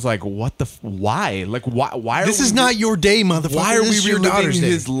her and I was like, what the, why? Like, why are This we is not your day, motherfucker. why are This we is your reliving daughter's day.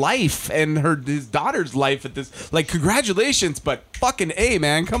 his life and his daughter's life at this? Like, congratulations, but fucking A,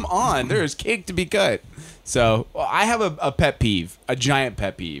 man, come on. There is cake to be cut. So I have a pet peeve, a giant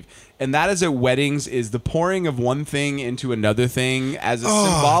pet peeve. And that is at weddings is the pouring of one thing into another thing as a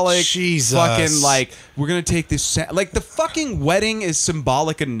symbolic Jesus. fucking like we're gonna take this like the fucking wedding is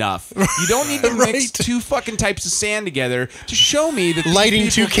symbolic enough. You don't need to mix Right. two fucking types of sand together to show me that these Lighting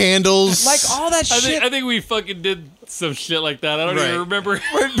two people- candles. like all that I shit. think we fucking did some shit like that. I don't Right. even remember.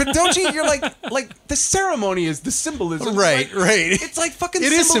 But don't you? You're like the ceremony is the symbolism, Right, Like, right. It's like fucking.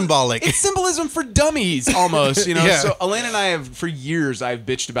 It is symbolic. It's symbolism for dummies, almost. You know. Yeah. So Elena and I have for years I've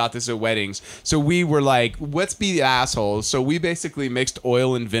bitched about this at weddings. So we were like, let's be the assholes. So we basically mixed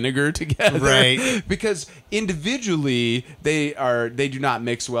oil and vinegar together, Right. Because individually they do not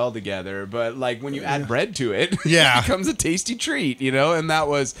mix well together. But like when you add bread to it, Yeah. it becomes a tasty treat. You know, and that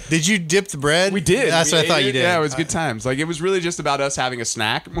was. Did you dip the bread? We did. That's what I thought you did. Yeah, it was good times. Like it was really just about us having a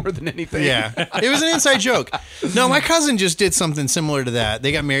snack more than anything. Yeah, it was an inside joke. No, my cousin just did something similar to that.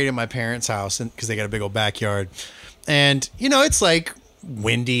 They got married at my parents' house because they got a big old backyard, and it's like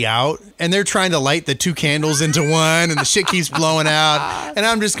windy out, and they're trying to light the two candles into one, and the shit keeps blowing out, and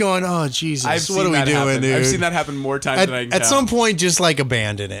I'm just going, oh Jesus, what are we doing, happen. dude? I've seen that happen more times than I can At count. some point, just like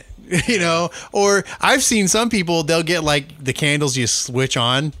abandon it. you know. Or I've seen some people, they'll get like the candles you switch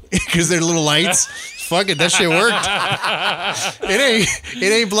on because they're little lights. Fuck it, that shit worked.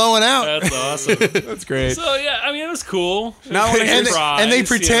 It ain't blowing out. That's awesome. That's great. So yeah, I mean, it was cool. Now when I hear And they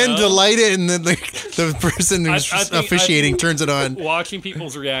pretend to light it, and then the person who's I think officiating turns it on. Watching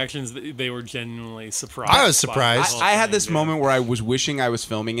people's reactions, they were genuinely surprised. I was by surprised. the whole I had thing, this dude. moment where I was wishing I was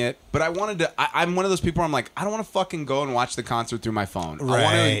filming it, but I wanted to. I'm one of those people where I'm like, I don't want to fucking go and watch the concert through my phone. I want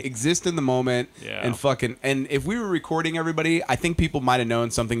Right. to exist in the moment and fucking. And if we were recording everybody, I think people might have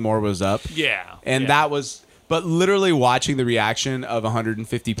known something more was up. Yeah. And that was. But literally watching the reaction of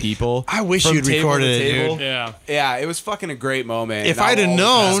 150 people. I wish from you'd table recorded to it, table. dude. Yeah. Yeah, it was fucking a great moment. If and I'd have I'll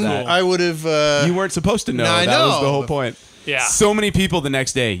always known, pass that. I would have. You weren't supposed to know. No, I that was know. the whole point. Yeah. So many people the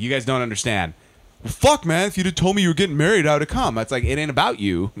next day. You guys don't understand. Well, fuck, man. If you'd have told me you were getting married, I would have come. It's like, it ain't about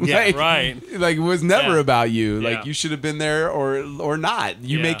you. Yeah, like, right. Like, it was never Yeah. about you. Yeah. Like, you should have been there or not.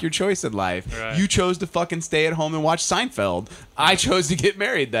 You Yeah. make your choice in life. Right. You chose to fucking stay at home and watch Seinfeld. I chose to get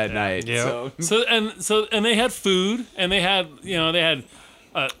married that night. Yeah. So, And they had food, and they had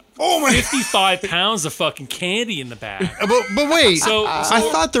Oh my! 55 pounds of fucking candy in the bag. But wait. So I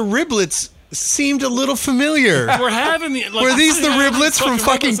thought the riblets seemed a little familiar. we're having the Were these the riblets from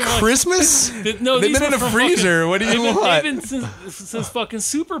fucking riblets, Christmas? No, they've these been in were a from freezer. fucking- What do you they've want? been since fucking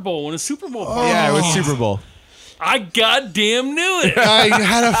Super Bowl, when a Super Bowl party. yeah, it was Super Bowl. I goddamn knew it. I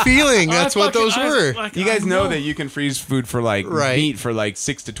had a feeling that's what those were. You guys know that you can freeze food for like Right. meat for like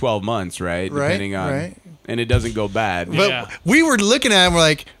 6 to 12 months, right? Right, Depending on, right. and it doesn't go bad. But Yeah. we were looking at them, we're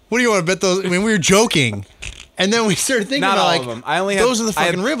like, what do you want to bet those? I mean, we were joking. And then we started thinking Not about all like, of them. I only have, those are the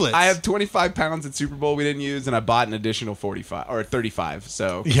fucking riblets. I have 25 pounds at Super Bowl we didn't use, and I bought an additional 45 or 35.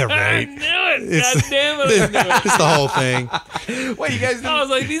 So yeah, I right. knew it. It's- God damn it. I knew it. It's the whole thing. wait, you guys didn't, I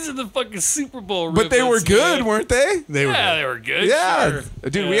was like, these are the fucking Super Bowl but they were riblets, good, man. weren't they? They were. Yeah, they were good. Yeah, sure.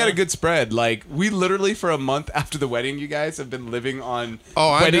 dude, we had a good spread. Like, we literally for a month after the wedding, you guys have been living on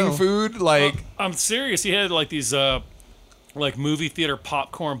I wedding know. food. Like, I'm serious. He had like these like movie theater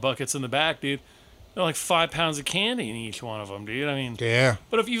popcorn buckets in the back, dude. They're like 5 pounds of candy in each one of them, dude. I mean, Yeah.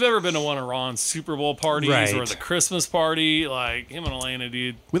 but if you've ever been to one of Ron's Super Bowl parties Right. or the Christmas party, like him and Elena,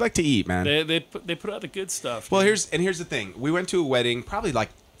 dude, we like to eat, man. they put out the good stuff. Well, dude. here's the thing. We went to a wedding probably like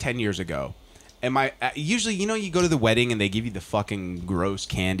 10 years ago. And usually, you know, you go to the wedding and they give you the fucking gross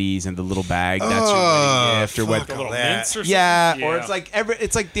candies and the little bag. That's your wedding gift or fuck what? the little that. mints or something. Yeah, or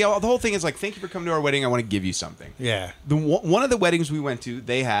it's like the whole thing is like, thank you for coming to our wedding. I want to give you something. Yeah. One of the weddings we went to,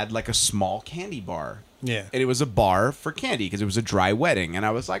 they had like a small candy bar. Yeah. And it was a bar for candy because it was a dry wedding. And I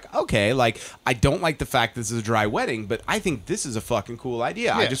was like, okay, like, I don't like the fact this is a dry wedding, but I think this is a fucking cool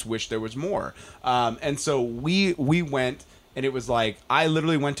idea. I Yeah. just wish there was more. And so we went, and it was like, I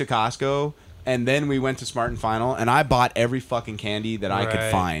literally went to Costco, and then we went to Smart and Final, and I bought every fucking candy that I could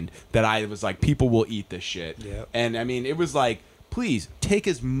Right. find that I was like, people will eat this shit. Yep. And I mean, it was like, please take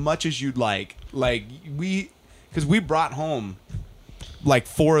as much as you'd like. Like, because we brought home like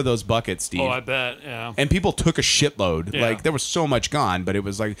 4 of those buckets, Steve. Oh, I bet. Yeah. And people took a shitload. Yeah. Like, there was so much gone, but it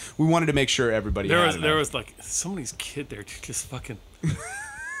was like we wanted to make sure everybody There had was enough. like somebody's kid there just fucking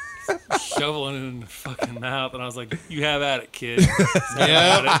shoveling it in their fucking mouth, and I was like, "You have at it, kid."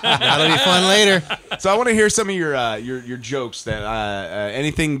 Yeah. That'll be fun later. So I want to hear some of your jokes. That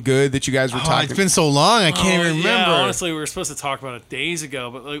anything good that you guys were Oh, talking. it's been so long, I can't even remember. Yeah, honestly, we were supposed to talk about it days ago,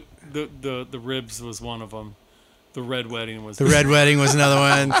 but like the ribs was one of them. The red wedding was The Red Wedding was another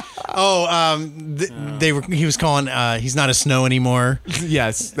one. Oh, he was calling. He's not a Snow anymore,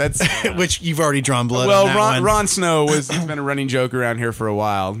 yes, that's. which you've already drawn blood. Well, on that one. Ron Snow he's been a running joke around here for a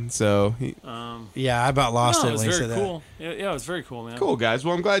while. So Yeah, I about lost No, it it was when he very said cool. Yeah, it was very cool, man. cool, guys.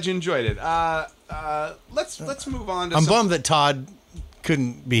 Well, I'm glad you enjoyed it. Let's move on to. that. I'm some- bummed that Todd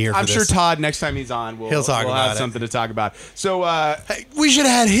couldn't be here. For I'm this. sure Todd next time he's on, He'll talk we'll about have it. something to talk about. So Hey, we should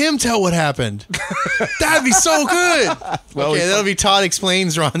have had him tell what happened. That'd be so good. Well, Okay, that'll be Todd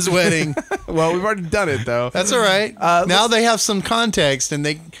explains Ron's wedding. well, we've already done it though. That's all right. Now now they have some context and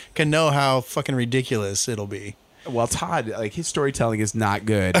they can know how fucking ridiculous it'll be. Well, Todd, like his storytelling is not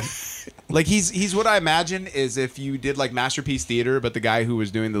good. Like he's what I imagine is if you did like Masterpiece Theater, but the guy who was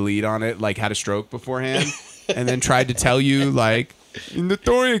doing the lead on it like had a stroke beforehand, and then tried to tell you like in the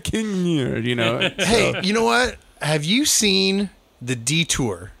Victoria King year, you know. Hey, you know what? Have you seen The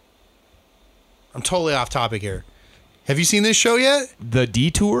Detour? I'm totally off topic here. Have you seen this show yet? The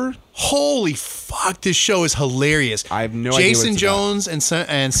Detour. Holy fuck, this show is hilarious. I have no idea what Jason it's Jones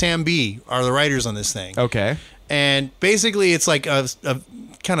and Sam B are the writers on this thing. Okay. And basically it's like a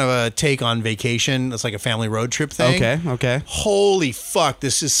kind of a take on Vacation. It's like a family road trip thing. Okay. Holy fuck,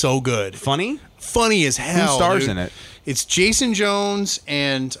 this is so good. Funny. Funny as hell. Who stars dude. in it? It's Jason Jones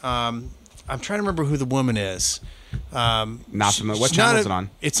and I'm trying to remember who the woman is. Not familiar. What She's channel not is it on?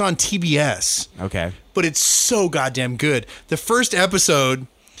 It's on TBS. Okay. But it's so goddamn good. The first episode,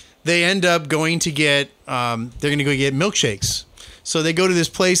 they end up going to get they're going to go get milkshakes. So they go to this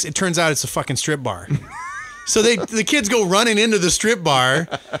place. It turns out it's a fucking strip bar. So the kids go running into the strip bar,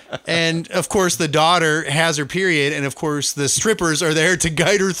 and of course the daughter has her period, and of course the strippers are there to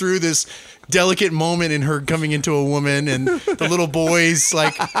guide her through this delicate moment in her coming into a woman, and the little boys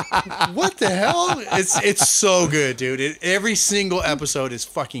like, what the hell? It's so good, dude. Every single episode is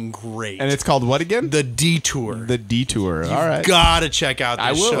fucking great. And it's called what again? The Detour. The Detour. All right. Gotta check out this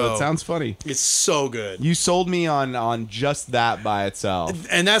I will. show. It sounds funny. It's so good. You sold me on just that by itself.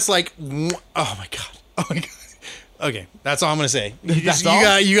 And that's like, oh my god. Oh my god. Okay, that's all I'm gonna say. That's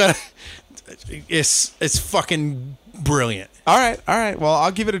all? You got. It's fucking brilliant. All right. Well,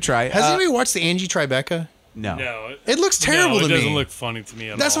 I'll give it a try. Has anybody watched the Angie Tribeca? No. No, It looks terrible no, to it doesn't me. look funny to me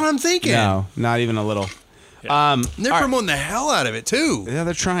at That's all. what I'm thinking. No, not even a little. They're all right. promoting the hell out of it too. Yeah,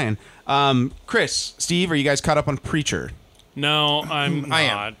 they're trying. Chris, Steve, are you guys caught up on Preacher? No, I'm not. I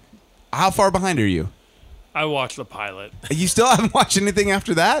am. How far behind are you? I watched the pilot. You still haven't watched anything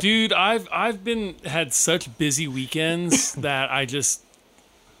after that? Dude, I've had such busy weekends that I just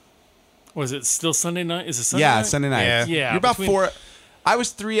was it still Sunday night? Is it Sunday Yeah, night? Sunday night. Yeah. Yeah, You're about between- 4. I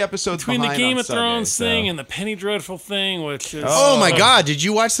was 3 episodes Between the behind Game on of Thrones Sunday, thing so- and the Penny Dreadful thing, which is Oh my god! Did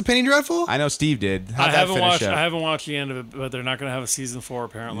you watch the Penny Dreadful? I know Steve did. How'd I that haven't finish watched. up? I haven't watched the end of it, but they're not going to have a season 4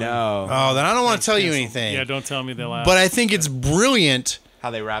 apparently. No. Oh, then I don't want to tell you anything. Yeah, don't tell me they'll have. But I think it's brilliant How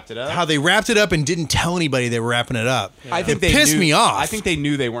they wrapped it up? how they wrapped it up and didn't tell anybody they were wrapping it up. I think it they pissed knew, me off. I think they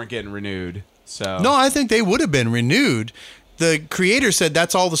knew they weren't getting renewed. So No, I think they would have been renewed. The creator said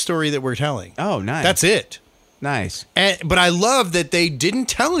that's all the story that we're telling. Oh, nice. That's it. Nice. But I love that they didn't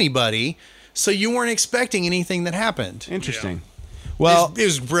tell anybody, so you weren't expecting anything that happened. Interesting. Well, It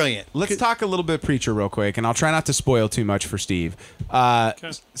was brilliant. let's talk a little bit Preacher real quick, and I'll try not to spoil too much for Steve.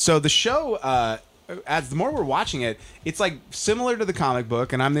 So the show, as the more we're watching it, it's like similar to the comic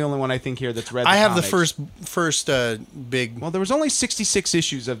book, and I'm the only one I think here that's read. I have the comics. first big. Well, there was only 66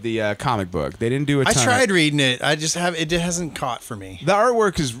 issues of the comic book. They didn't do a I ton. tried reading it. I just have it hasn't caught for me. The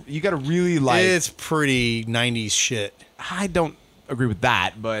artwork is you got to really like. It's pretty 90s shit. I don't agree with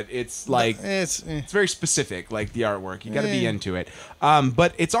that, but it's like It's it's very specific, like the artwork. You got to be into it.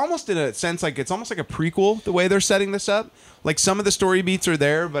 But it's almost in a sense like it's almost like a prequel the way they're setting this up. Like some of the story beats are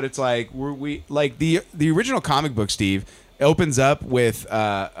there, but it's like we like the original comic book. Steve opens up with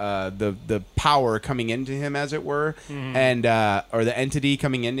the power coming into him, as it were, and or the entity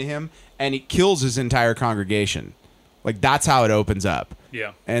coming into him, and it kills his entire congregation. Like that's how it opens up.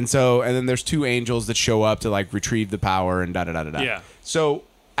 Yeah. And then there's 2 angels that show up to like retrieve the power and da da da da da. Yeah. So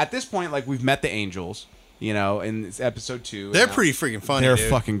at this point, like we've met the angels, you know, in this episode 2. they're and now- pretty freaking funny. They're dude.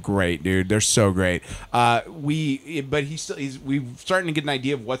 fucking great, dude. They're so great. But we're starting to get an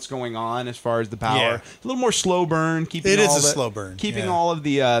idea of what's going on as far as the power. Yeah. A little more slow burn. Keeping It is all a the- slow burn, Keeping yeah. all of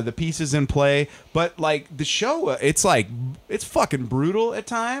the pieces in play. But like the show, it's fucking brutal at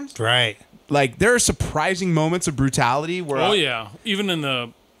times. Right. Like there are surprising moments of brutality where Oh yeah, even in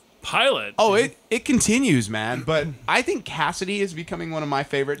the pilot. Oh, it continues, man. But I think Cassidy is becoming one of my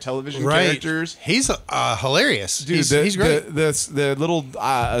favorite television Right. characters. He's hilarious. Dude, he's great. The little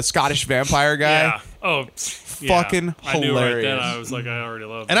Scottish vampire guy. Yeah. Oh, yeah. Fucking I knew right then. hilarious. I was like, I already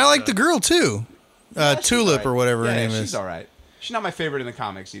love. and I like the girl too. She's Tulip alright. or whatever Yeah, her name she's is. all right. She's not my favorite in the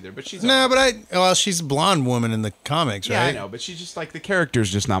comics either, but she's No, all right. but she's a blonde woman in the comics, Yeah, right? I know, but she's just like the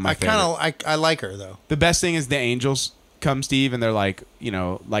character's just not my I favorite. kind of I like her though. The best thing is the angels come, Steve, and they're like, you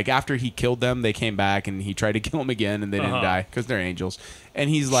know, like after he killed them, they came back and he tried to kill them again, and they didn't die because they're angels. And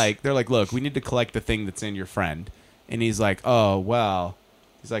he's like, they're like, look, we need to collect the thing that's in your friend. And he's like, oh well,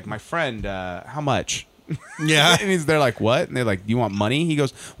 he's like, my friend, how much? Yeah. And they're like, what? And they're like, do you want money? He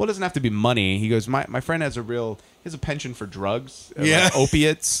goes, well, it doesn't have to be money. He goes, my friend has a penchant for drugs, Yeah. like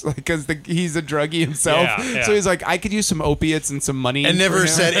opiates, because he's a druggie himself. Yeah, yeah. So he's like, I could use some opiates and some money. And for never him.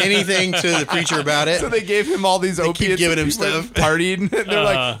 said anything to the preacher about it. So they gave him all these opiates. keep giving him and he went stuff. Partied. They're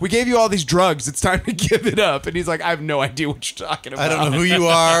like, we gave you all these drugs. It's time to give it up. And he's like, I have no idea what you're talking about. I don't know who you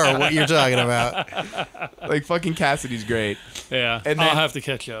are or what you're talking about. Like fucking Cassidy's great. Yeah, And I'll then- have to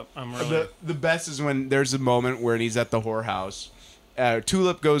catch up. I'm really. The best is when there's a moment where he's at the whorehouse.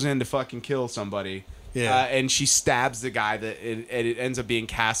 Tulip goes in to fucking kill somebody. Yeah. And she stabs the guy it ends up being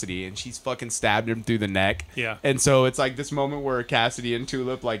Cassidy, and she's fucking stabbed him through the neck. Yeah. And so it's like this moment where Cassidy and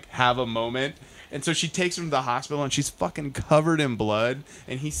Tulip like have a moment, And so she takes him to the hospital, and she's fucking covered in blood,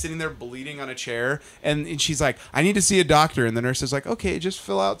 and he's sitting there bleeding on a chair, and she's like, I need to see a doctor. And the nurse is like, okay, just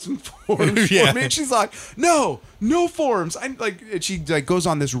fill out some forms Yeah. for me. And she's like, no forms. And she like goes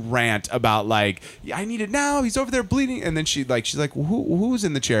on this rant about like, I need it now. He's over there bleeding. And then she's like, well, who's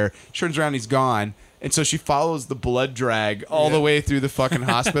in the chair? She turns around, he's gone. And so she follows the blood drag all the way through the fucking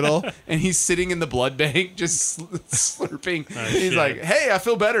hospital, and he's sitting in the blood bank just slurping. He's like, hey, I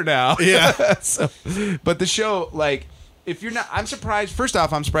feel better now. Yeah. But the show, like, if you're not, I'm surprised. First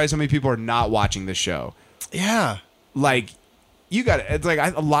off, I'm surprised how many people are not watching this show. Yeah. Like, you got it. It's like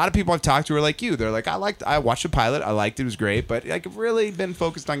a lot of people I've talked to are like you. They're like, I watched the pilot. I liked it. It was great. But like, I've really been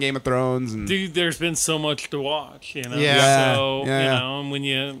focused on Game of Thrones. And Dude, there's been so much to watch, you know? Yeah. So, Yeah. you know, and when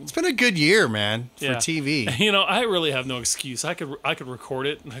you... It's been a good year, man, for Yeah. TV. You know, I really have no excuse. I could record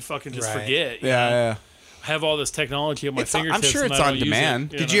it and I fucking just Right. forget. you yeah, know? yeah. I have all this technology at my It's on- I'm fingertips. sure and it's I on don't use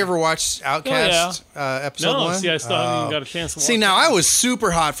demand. it, Did you ever watch Outcast episode No, 1? see, I still haven't even got a chance to watch See, it. now I was super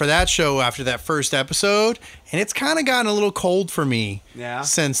hot for that show after that first episode, and it's kind of gotten a little cold for me Yeah.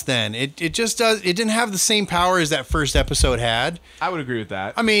 since then. It just does. It didn't have the same power as that first episode had. I would agree with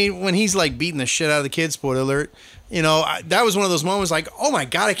that. I mean, when he's like beating the shit out of the kid, spoiler alert, you know, that was one of those moments like, oh my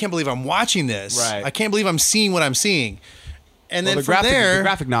God, I can't believe I'm watching this. Right. I can't believe I'm seeing what I'm seeing. And Well, then the from there, the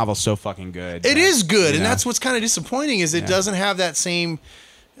graphic novel's so fucking good. it is good. You And know? that's what's kind of disappointing is it doesn't have that same,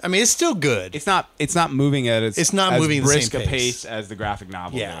 I mean, it's still good. It's not moving at It's not as moving at the brisk same a pace. pace as the graphic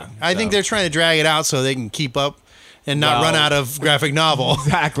novel. Yeah. did. I think So- they're trying to drag it out so they can keep up and not Well, run out of graphic novel.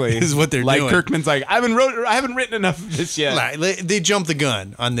 exactly is what they're like doing. Kirkman's like, I haven't written enough of this yet. Like, they jumped the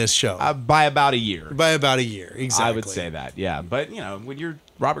gun on this show By about a year. by about a year. Exactly. I would say that. Yeah, but you know, when you're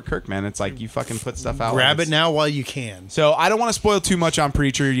Robert Kirkman, it's like you fucking put stuff out. Grab when it it's- now while you can. So I don't want to spoil too much on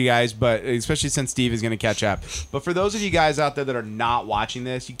Preacher, you guys, but especially since Steve is going to catch up. But for those of you guys out there that are not watching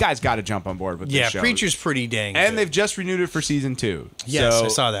this, you guys got to jump on board with Yeah, this show. Preacher's pretty dang And good. they've just renewed it for season 2. Yes, So I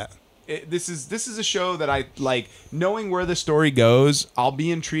saw that. this is a show that I like. Knowing where the story goes, I'll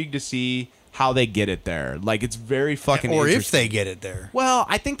be intrigued to see how they get it there. Like, it's very fucking Or if interesting. they get it there. Well,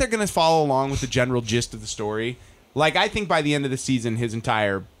 I think they're going to follow along with the general gist of the story. Like, I think by the end of the season, his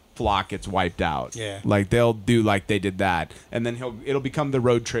entire flock gets wiped out. Yeah. Like, they'll do like they did that. And then it'll become the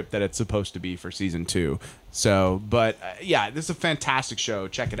road trip that it's supposed to be for season 2. So, but yeah, this is a fantastic show.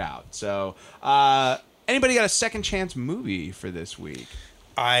 Check it out. So, anybody got a second chance movie for this week?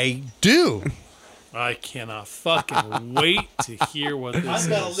 I do. I cannot fucking wait to hear what this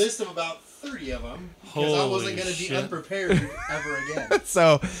is. of about 30 of them because I wasn't gonna be shit. unprepared ever again.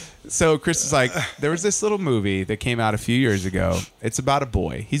 So Chris is like, there was this little movie that came out a few years ago. It's about a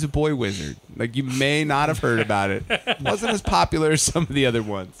boy. He's a boy wizard. Like, you may not have heard about it. Wasn't as popular as some of the other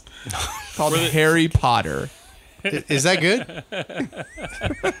ones. Called Harry Potter. Is that good?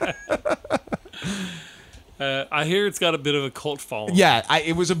 I hear it's got a bit of a cult following. Yeah,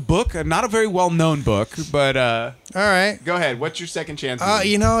 it was a book, not a very well-known book, but All right. go ahead. What's your second chance? movie?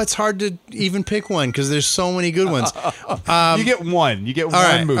 You know, it's hard to even pick one because there's so many good ones. You get one. You get one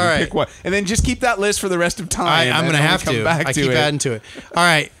right, movie. all right. Pick one, and then just keep that list for the rest of time. I'm and going to then have we'll to. come back I to keep it. adding to it. All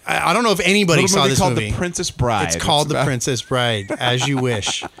right. I don't know if anybody Little saw movie this called movie. The Princess Bride. It's called The about- Princess Bride, as you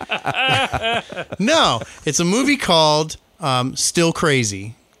wish. No, it's a movie called Still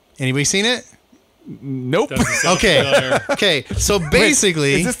Crazy. Anybody seen it? Nope. Doesn't sound Okay. familiar. Okay, so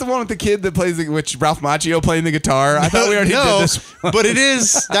basically, Is this the one with the kid that plays which Ralph Macchio playing the guitar? I thought we already no, did this one. but it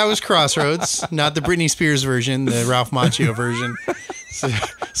is. That was Crossroads, not the Britney Spears version, the Ralph Macchio version. It's a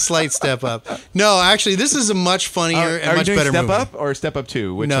slight step up. No, actually, this is a much funnier and Are you much doing better Step movie. Up or Step Up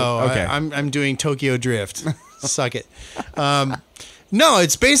 2? Which No, okay. I'm doing Tokyo Drift. Suck it. No,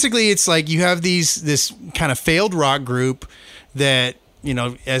 it's basically it's like you have this kind of failed rock group that, you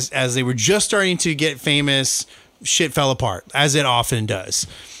know, as they were just starting to get famous, shit fell apart, as it often does.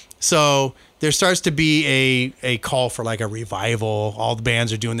 So there starts to be a call for like a revival. All the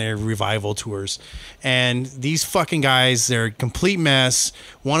bands are doing their revival tours. And these fucking guys, they're a complete mess.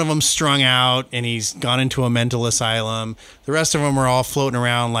 One of them's strung out and he's gone into a mental asylum. The rest of them are all floating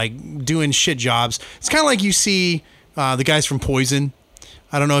around like doing shit jobs. It's kind of like you see the guys from Poison.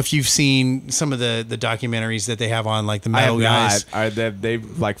 I don't know if you've seen some of the documentaries that they have on like the I have metal guys. not.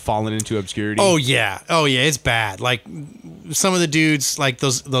 They've like fallen into obscurity. Oh yeah, it's bad. Like some of the dudes, like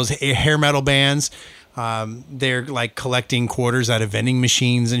those hair metal bands, they're like collecting quarters out of vending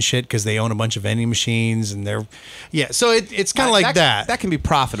machines and shit because they own a bunch of vending machines and so it's kind of like that. That can be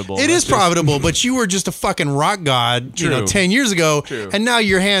profitable. It That's is just- profitable, but you were just a fucking rock god, True. 10 years ago, True. and now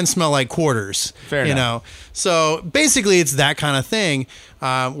your hands smell like quarters. Fair you enough. know. So basically, it's that kind of thing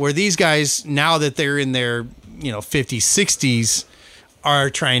where these guys, now that they're in their 50s, 60s, are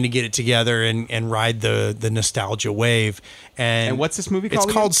trying to get it together and ride the nostalgia wave. And what's this movie called?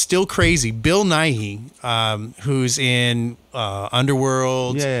 It's called Still Crazy. Bill Nighy, who's in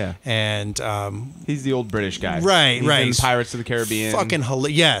Underworld. Yeah. And he's the old British guy. Right, He's right. in Pirates of the Caribbean. fucking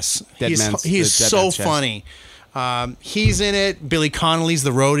hilarious. Yes, Dead Man's- he is the Dead so Man's Chest. funny. He's in it. Billy Connolly's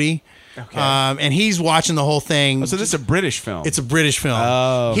the roadie. Okay. And he's watching the whole thing. Oh, so this is a British film. It's a British film.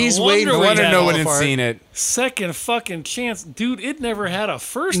 Oh. He's No waiting wonder for we it to had no fall one had apart. seen it. Second fucking chance, dude. It never had a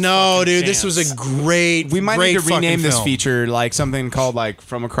first. No, fucking dude, this chance. was a great. We might great need to rename fucking this film. feature like something called like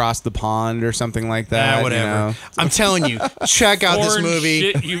From Across the Pond or something like that. you Whatever. know? I'm telling you, check out this Foreign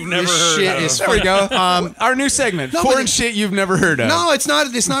movie. shit you've never This heard shit of. is There we go. Our new segment. No, Foreign but- shit you've never heard of. No, it's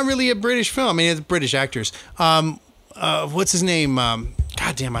not. It's not really a British film. I mean, it's British actors. What's his name?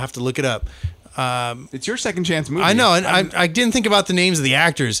 God damn, I have to look it up. It's your second chance movie. I know, and I didn't think about the names of the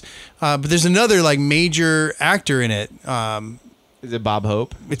actors, but there's another like major actor in it. Is it Bob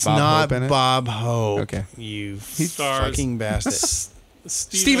Hope? It's Bob not Hope in it? Bob Hope. Okay. You Stars. fucking bastard.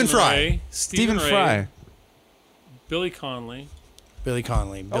 Stephen Fry. Ray, Stephen Ray, Fry. Billy Conley, Billy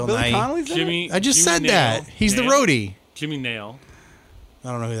Connolly. Bill Oh, Billy Nighy. Connolly's in it? Jimmy. I just Jimmy said Nail, that. He's the Nail, roadie. Jimmy Nail,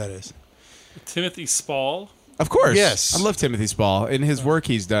 I don't know who that is. Timothy Spall. Of course. Yes. I love Timothy Spall. In his work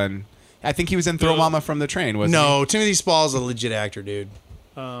he's done. I think he was in Throw Bill- Mama from the Train, wasn't No, Timothy Spall's a legit actor, dude.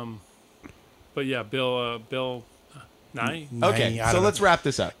 But yeah, Bill Nye. he? Okay, I so don't know. let's wrap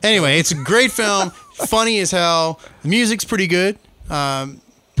this up. Anyway, it's a great film. Funny as hell. The music's pretty good. But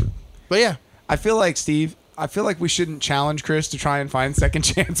yeah. I feel like, Steve, we shouldn't challenge Chris to try and find second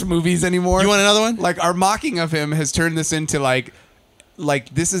chance movies anymore. You want another one? Like, our mocking of him has turned this into like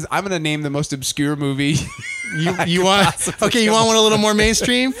this is, I'm going to name the most obscure movie. You want? Okay, you want one a little more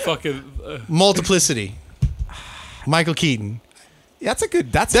mainstream? Fucking. Multiplicity. Michael Keaton. That's a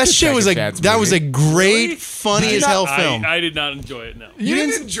good, that's That a good shit was second a chance that was a movie. great, Really? funny as hell film. I did not enjoy it. No. You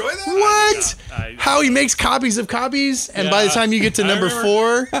didn't enjoy that? What? I- How he makes copies of copies, and by the Yeah. time you get to I number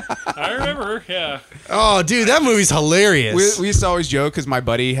remember. 4, I remember. Yeah. oh, dude, that movie's hilarious. We used to always joke because my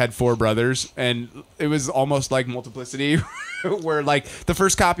buddy had 4 brothers, and it was almost like Multiplicity, where like the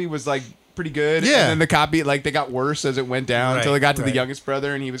first copy was like pretty good, Yeah. and then the copy like they got worse as it went down until Right, it got to the right. youngest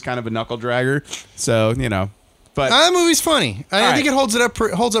brother, and he was kind of a knuckle dragger. So but That movie's funny. I All think right.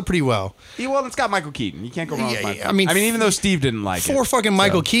 it holds up pretty well. well, it's got Michael Keaton. You can't go wrong with Yeah, Michael. I mean, even though Steve didn't like 4 it, fucking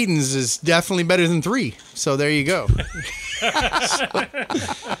Michael Keatons is definitely better than 3. So there you go.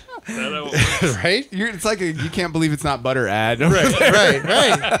 Right? it's like you can't believe it's not butter ad. Right.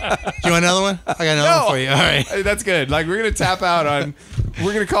 Do you want another one? I got another one for you. All right. Hey, that's good. Like we're gonna tap out on.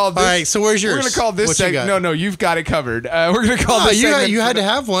 We're gonna call this. All right, so where's We're yours? gonna call this What you segment. got? No, you've got it covered. We're gonna call Oh, this segment. you had to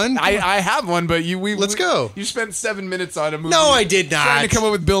have one. I have one, but Let's go. You spent 7 minutes on a movie. No, I did not. Trying to come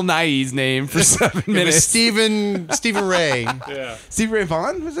up with Bill Nighy's name for 7 It was minutes. Stephen Ray. Yeah. Stevie Ray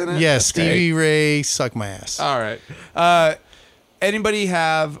Vaughan was in it. Yes, Okay. Stevie Ray, suck my ass. All right. Anybody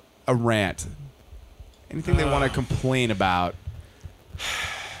have a rant? Anything they want to complain about?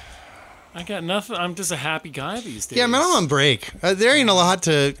 I got nothing. I'm just a happy guy these days. Yeah, man, I'm on break. There ain't a lot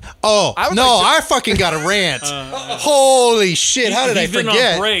to. Oh I would no, like I fucking got a rant. Holy shit! How did I He's been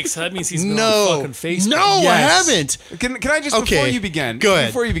forget? on breaks. That means he's been No, on fucking Facebook. no, I Yes. haven't. Can I just Okay, before you begin? go ahead.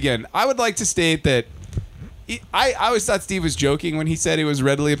 Before you begin, I would like to state that. I always thought Steve was joking when he said it was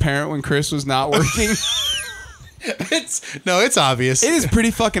readily apparent when Chris was not working. It's obvious. It is pretty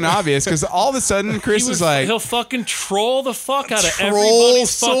fucking obvious because all of a sudden Chris is like, he'll fucking troll the fuck out of Troll everybody's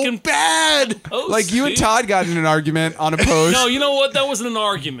so fucking bad. posts, like you and dude. Todd got in an argument on a post. No, you know what? That wasn't an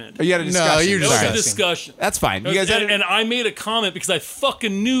argument. You had a discussion. you're That was Sorry. a discussion. That's fine. You guys had and I made a comment because I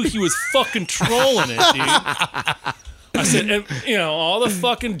fucking knew he was fucking trolling it, dude. I said, and, all the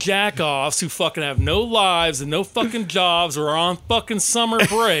fucking jack-offs who fucking have no lives and no fucking jobs or are on fucking summer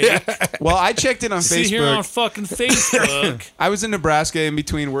break. well, I checked in on Sit here on Facebook. fucking Facebook. I was in Nebraska in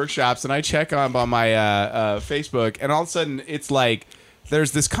between workshops, and I check on my Facebook, and all of a sudden it's like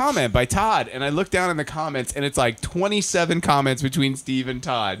there's this comment by Todd, and I look down in the comments, and it's like 27 comments between Steve and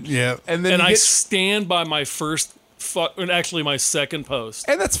Todd. Yeah. and then And you I get- stand by my first, actually my second post.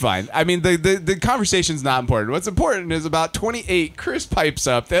 and that's fine. I mean, the conversation's not important. What's important is about 28. Chris pipes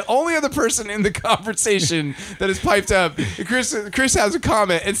up. The only other person in the conversation that is piped up. Chris has a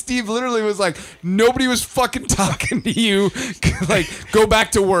comment, and Steve literally was like, "Nobody was fucking talking to you. Like, go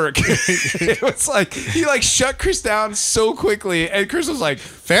back to work." It was like he like shut Chris down so quickly, and Chris was like,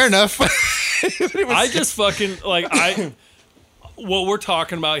 Fair enough. I just fucking what we're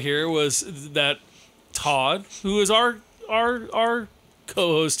talking about here was that Todd, who is our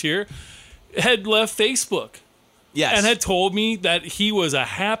co-host here, had left Facebook. Yes. and had told me that he was a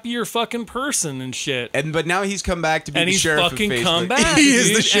happier fucking person and shit. But now he's come back to be And the he's sheriff fucking of Facebook. come back. He is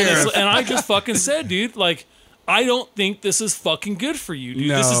dude. the sheriff. And I just fucking said, dude, like, I don't think this is fucking good for you,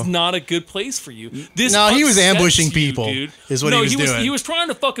 dude. This No. is not a good place for you. This No, he was upsets ambushing you, people, dude. is what he was doing. He was trying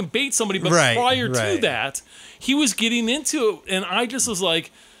to fucking bait somebody, but Right, prior to right. that, he was getting into it, and I just was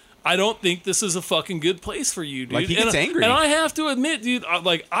like, I don't think this is a fucking good place for you, dude. Like, he gets angry. And I have to admit, dude,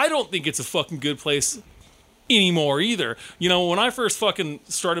 I don't think it's a fucking good place anymore either. You know, when I first fucking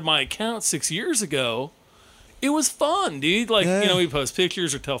started my account 6 years ago, it was fun, dude. Like, you know, we post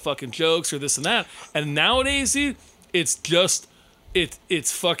pictures or tell fucking jokes or this and that. And nowadays, dude, it's just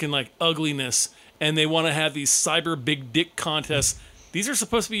it's fucking like ugliness, and they want to have these cyber big dick contests. These are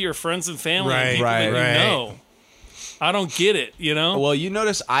supposed to be your friends and family, and Right, people that right. you know. I don't get it, you know. Well, you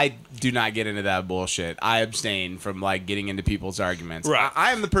notice I do not get into that bullshit. I abstain from like getting into people's arguments. Right.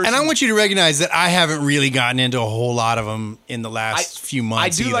 I am the person. And I want you to recognize that I haven't really gotten into a whole lot of them in the last few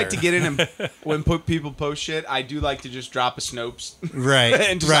months. I do like either. to get in and when people post shit. I do like to just drop a Snopes. right,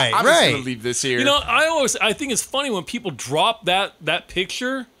 and just, right, I'm just right. gonna leave this here. You know, I think it's funny when people drop that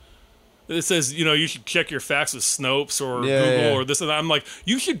picture. It says, you know, you should check your facts with Snopes or Yeah, Google yeah. or this and that. I'm like,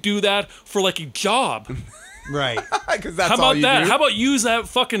 you should do that for like a job. Right. because that's How all about you that? do. How about use that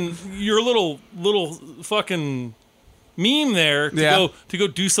fucking your little fucking meme there to go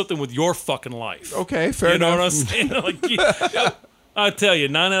do something with your fucking life? Okay, fair You know enough. what I'm saying? Like, I tell you,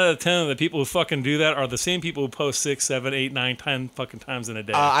 9 out of 10 of the people who fucking do that are the same people who post 6, 7, 8, 9, 10 fucking times in a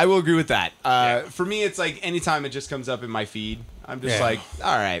day. I will agree with that. For me, it's like anytime it just comes up in my feed, I'm just Yeah. like,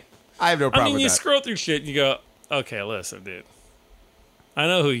 all right, I have no I problem mean, you with that. scroll through shit and you go, okay, listen, dude. I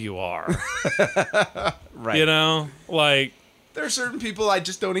know who you are. Right. You know? Like, There are certain people I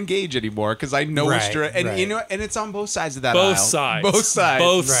just don't engage anymore because I know it's Right, and right. you know, and it's on both sides of that aisle. both sides. Both sides.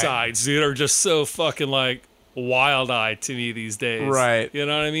 Both Right. sides, dude, are just so fucking, like, wild-eyed to me these days. Right. You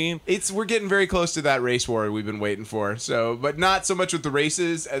know what I mean? We're getting very close to that race war we've been waiting for. So, but not so much with the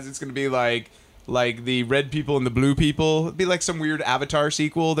races as it's going to be like the red people and the blue people. It'd be like some weird Avatar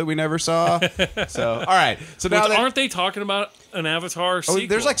sequel that we never saw. So, all right. So now Which, that aren't they talking about an Avatar sequel?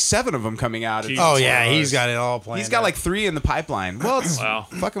 there's like 7 of them coming out. Jesus. Oh yeah, Christ. he's got it all planned. He's got out. like 3 in the pipeline. Well, it's Wow.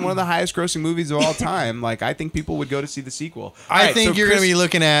 fucking one of the highest grossing movies of all time. Like, I think people would go to see the sequel. I All right, think so you're going to Chris- be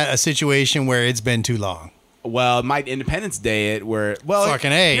looking at a situation where it's been too long. Well, it might Independence Day it where well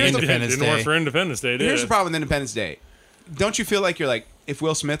Fucking A, here's the- Independence Didn't work Day. for Independence Day, did Here's it? the problem with Independence Day. Don't you feel like you're like, if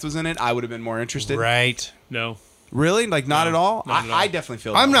Will Smith was in it, I would have been more interested? Right. No. Really? Like, not at all? not at all. I definitely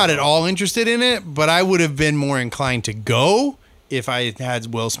feel I'm that not way. at all interested in it, but I would have been more inclined to go if I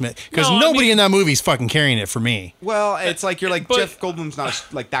had Will Smith. Because No, I nobody mean- in that movie's fucking carrying it for me. Well, it's like you're like, But- Jeff Goldblum's not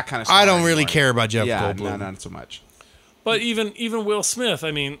like that kind of I star don't really anymore. care about Jeff Yeah, Goldblum. no, not so much. But even Will Smith,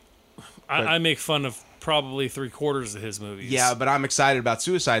 I mean, I make fun of probably 3/4 of his movies. Yeah, but I'm excited about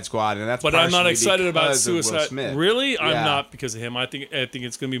Suicide Squad, and that's But I'm not partially excited about because of Will Suicide. Smith. Really, I'm Yeah. not because of him. I think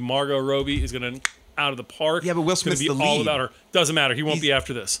it's going to be Margot Robbie is going to out of the park. Yeah, but Will It's gonna Smith's be the all lead. about her. Doesn't matter. He won't He's- be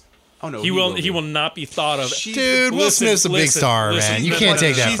after this. Oh no, He will. be. He will not be thought of. Dude, Will Listen, Smith's a big listen, star, listen, man. You listen, can't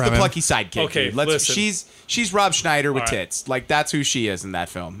take that She's from the him. plucky sidekick. Okay, dude. listen. She's Rob Schneider with All right. tits. Like, that's who she is in that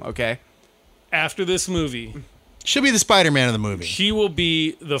film. Okay. After this movie, She'll be the Spider-Man of the movie. she will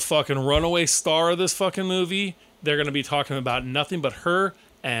be the fucking runaway star of this fucking movie. They're going to be talking about nothing but her,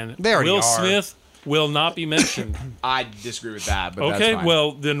 and They already Will are. Smith will not be mentioned. I disagree with that, but Okay, that's fine.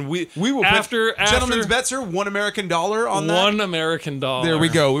 well then we we will after put gentlemen's bets, sir. $1 American on that. $1 American. There we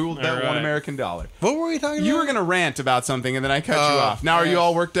go. We will bet All $1 right. American. What were we talking about? You were gonna rant about something, and then I cut you off. Now, are you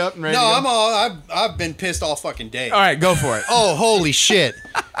all worked up and ready? No, to go? I'm all. I've been pissed all fucking day. All right, go for it. Oh, holy shit.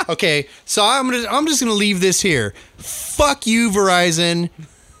 Okay, so I'm just gonna leave this here. Fuck you, Verizon,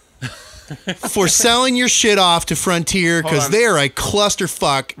 for selling your shit off to Frontier because on. they're a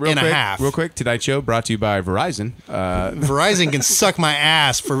clusterfuck and a half. Real quick, Tonight Show brought to you by Verizon. Verizon can suck my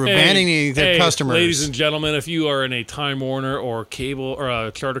ass for abandoning their customers. Ladies and gentlemen, if you are in a Time Warner or cable or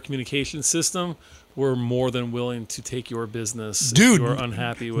a Charter Communications system, we're more than willing to take your business. Dude, if you're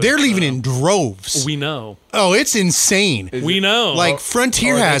unhappy with. They're leaving in droves. We know. Oh, it's insane. We know. Like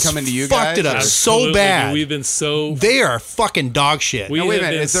Frontier are they has coming to you fucked guys? it up Absolutely, so bad. We've been so. They are fucking dog shit. We Now, wait a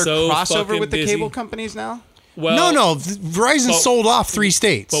have minute. been Is there so crossover fucking with the busy. cable companies now? Well, no, Verizon but- sold off 3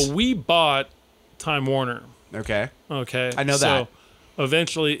 states. But we bought Time Warner. Okay. Okay, I know that. So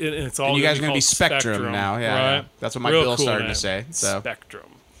eventually, it's all. And you gonna guys are gonna gonna be Spectrum now, yeah, yeah. That's what my Real bill's cool starting to name. say, so. Spectrum.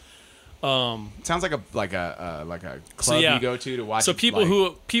 It sounds like a club yeah. you go to watch. So people like,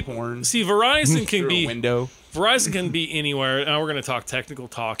 who people porn see Verizon can through a be window. Verizon can be anywhere. Now we're going to talk technical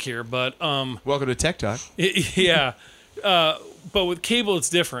talk here, but Welcome to Tech Talk. yeah. But with cable, it's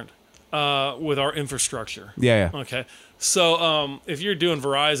different. with our infrastructure. Yeah. Okay. So if you're doing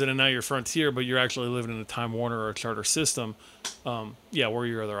Verizon and now you're Frontier, but you're actually living in a Time Warner or a Charter system, we're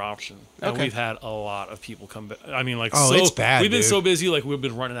your other option. And Okay. we've had a lot of people come back. I mean, like, Oh, it's bad, we've been dude. so busy, like, we've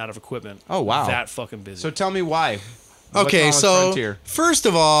been running out of equipment. Oh, wow. That fucking busy. So tell me why. What's wrong Okay, with so Frontier? first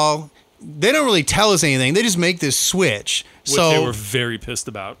of all, they don't really tell us anything. They just make this switch. Which So they were very pissed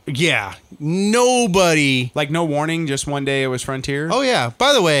about. yeah, nobody. Like no warning, just one day it was Frontier. Oh yeah.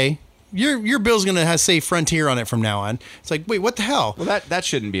 By the way, your bill's gonna say Frontier on it from now on. It's like, wait, what the hell? Well, that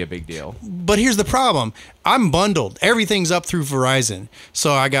shouldn't be a big deal. But here's the problem. I'm bundled. Everything's up through Verizon.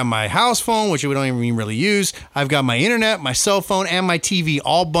 So I got my house phone, which we don't even really use. I've got my internet, my cell phone, and my TV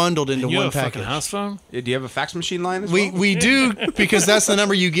all bundled into You one have a fucking package. house phone? Do you have a fax machine line as We well? we do, because that's the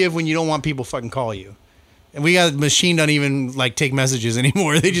number you give when you don't want people fucking call you. And we got a machine don't even like take messages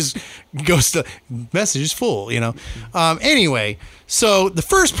anymore. They just message is full, you know. Anyway, so the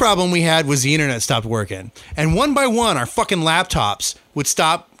first problem we had was the internet stopped working, and one by one our fucking laptops would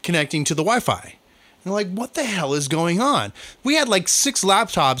stop connecting to the Wi-Fi. And like, what the hell is going on? We had like 6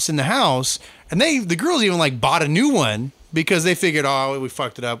 laptops in the house, and the girls even like bought a new one because they figured, oh, we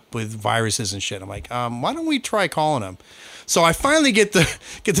fucked it up with viruses and shit. I'm like, why don't we try calling them? So I finally get the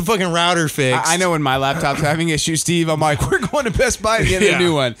fucking router fixed. I know when my laptop's having issues, Steve, I'm like, we're going to Best Buy and get a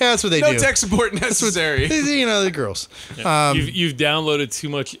new one. Yeah, that's what they no do. No tech support necessary. You know, the girls. You've downloaded too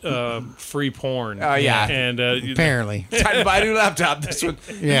much free porn. Oh, yeah. And Apparently. Time to buy a new laptop. This one.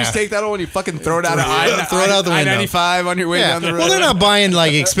 You Yeah. just take that old one, you fucking throw it out of Throw it out the window. I-95 on your way Yeah. down the road. Well, they're not buying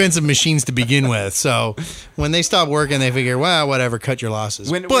like expensive machines to begin with. So when they stop working, they figure, well, whatever, cut your losses.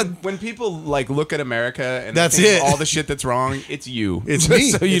 When people like look at America and That's they think it. of all the shit that's wrong, it's you. It's me.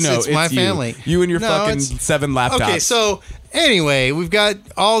 So you know, It's my you. family. You and your No, fucking it's- 7 laptops. Okay, so anyway, we've got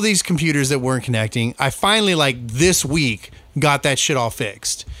all these computers that weren't connecting. I finally, like this week, got that shit all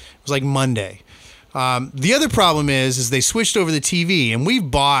fixed. It was like Monday. The other problem is they switched over the TV, and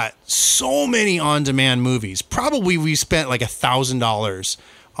we've bought so many on-demand movies. Probably we spent like $1,000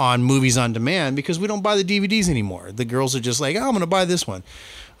 on movies on demand because we don't buy the DVDs anymore. The girls are just like, oh, I'm going to buy this one.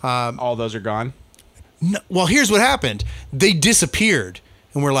 all those are gone. No, well, here's what happened. They disappeared.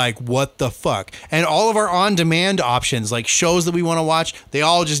 And we're like, what the fuck? And all of our on-demand options, like shows that we want to watch, they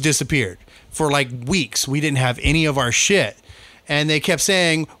all just disappeared. For like weeks, we didn't have any of our shit. And they kept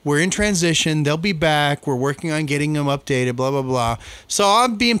saying, we're in transition. They'll be back. We're working on getting them updated, blah, blah, blah. So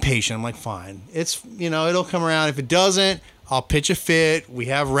I'm being patient. I'm like, fine. It's, it'll come around. If it doesn't, I'll pitch a fit. We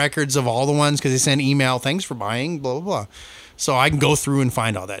have records of all the ones because they send email, thanks for buying, blah, blah, blah. So I can go through and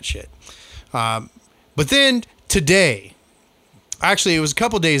find all that shit. But then today, actually, it was a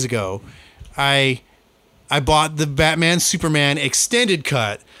couple days ago, I bought the Batman Superman extended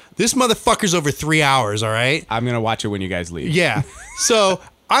cut. This motherfucker's over 3 hours, all right? I'm gonna watch it when you guys leave. Yeah. So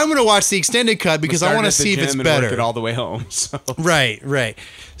I'm going to watch the extended cut because I want to see if it's better. Work it all the way home. So. Right.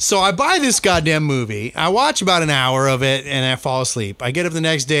 So I buy this goddamn movie. I watch about an hour of it and I fall asleep. I get up the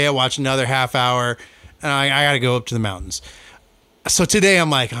next day, I watch another half hour, and I got to go up to the mountains. So today I'm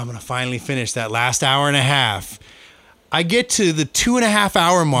like, I'm going to finally finish that last hour and a half. I get to the 2.5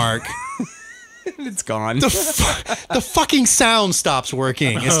 hour mark. It's gone. The fucking sound stops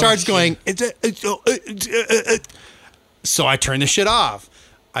working. It starts going. So I turn the shit off.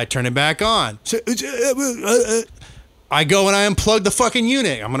 I turn it back on. I go and I unplug the fucking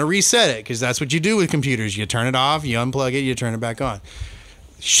unit. I'm going to reset it because that's what you do with computers. You turn it off, you unplug it, you turn it back on.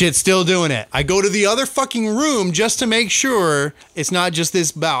 Shit's still doing it. I go to the other fucking room just to make sure it's not just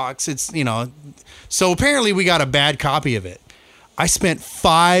this box. It's, So apparently we got a bad copy of it. I spent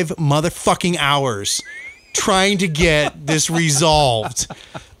 5 motherfucking hours trying to get this resolved.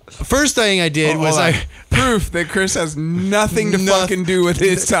 First thing I did was proof that Chris has nothing to fucking do with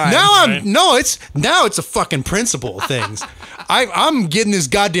his time. Now it's a fucking principle of things. I'm getting this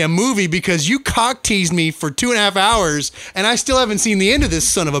goddamn movie because you cock teased me for 2.5 hours and I still haven't seen the end of this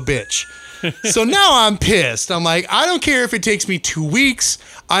son of a bitch. So now I'm pissed. I'm like, I don't care if it takes me 2 weeks.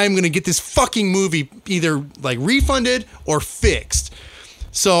 I'm going to get this fucking movie either like refunded or fixed.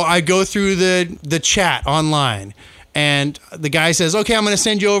 So I go through the chat online and the guy says, okay, I'm going to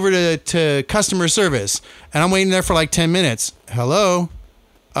send you over to customer service. And I'm waiting there for like 10 minutes. Hello?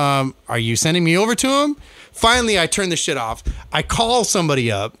 Are you sending me over to him? Finally, I turn the shit off. I call somebody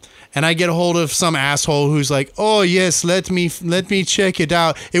up. And I get a hold of some asshole who's like, "Oh yes, let me check it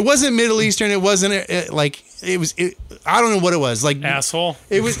out." It wasn't Middle Eastern. It wasn't I don't know what it was. Like asshole.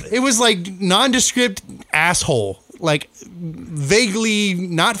 It was like nondescript asshole. like vaguely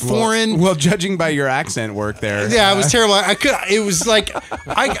not foreign. Well, judging by your accent work there. Yeah, it was terrible. It was like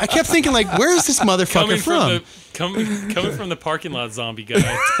I kept thinking like, where is this motherfucker from? Coming from the parking lot zombie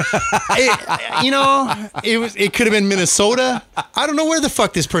guy. It could have been Minnesota. I don't know where the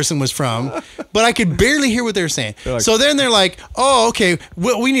fuck this person was from, but I could barely hear what they were saying. So then they're like, oh, okay,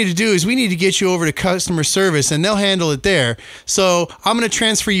 what we need to do is we need to get you over to customer service and they'll handle it there. So I'm going to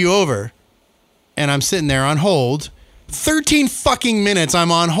transfer you over. And I'm sitting there on hold. 13 fucking minutes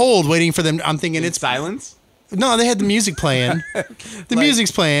I'm on hold waiting for them. I'm thinking it's silence. No, they had the music playing. The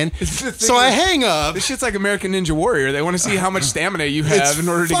music's playing. So I hang up. This shit's like American Ninja Warrior. They want to see how much stamina you have in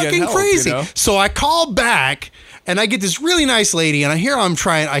order to get help. It's fucking crazy. You know? So I call back, and I get this really nice lady, and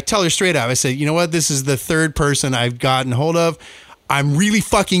I tell her straight up. I said, you know what? This is the third person I've gotten hold of. I'm really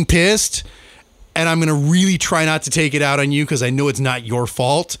fucking pissed, and I'm going to really try not to take it out on you because I know it's not your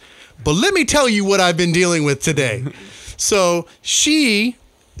fault. But let me tell you what I've been dealing with today. So she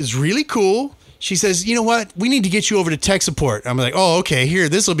is really cool. She says, you know what? We need to get you over to tech support. I'm like, oh, okay, here,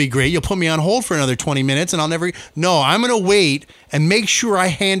 this will be great. You'll put me on hold for another 20 minutes and I'll never... No, I'm going to wait and make sure I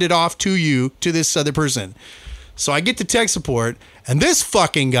hand it off to you, to this other person. So I get to tech support and this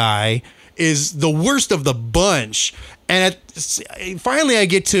fucking guy is the worst of the bunch. And finally I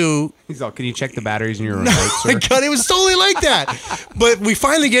get to... He's all, can you check the batteries in your remote, sir? God, it was totally like that. But we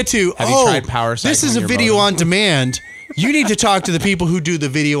finally get to, Have you tried power this is a cycling your video motor? on demand. You need to talk to the people who do the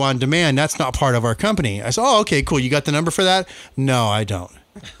video on demand. That's not part of our company. I said, oh, okay, cool. You got the number for that? No, I don't.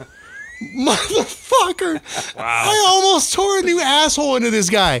 Motherfucker. Wow. I almost tore a new asshole into this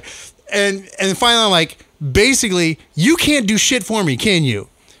guy. And finally I'm like, basically, you can't do shit for me, can you?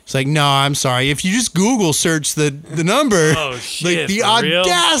 It's like, no, I'm sorry. If you just Google search the number, oh, shit, like the for real?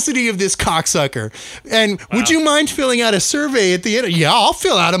 audacity of this cocksucker. And would you mind filling out a survey at the end? Yeah, I'll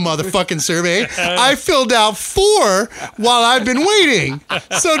fill out a motherfucking survey. I filled out 4 while I've been waiting.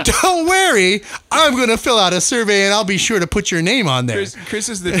 So don't worry. I'm going to fill out a survey and I'll be sure to put your name on there. Chris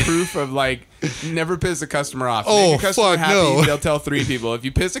is the proof of like, never piss a customer off. Oh, Make a customer fuck happy, no. They'll tell 3 people. If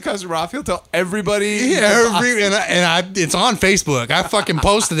you piss a customer off, he'll tell everybody. Yeah, it's on Facebook. I fucking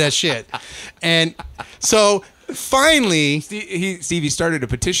posted that shit. And so finally, Stevie started a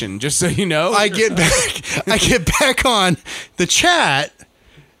petition, just so you know. I get back on the chat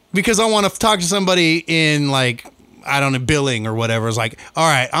because I want to talk to somebody in like, I don't know, billing or whatever. It's like, all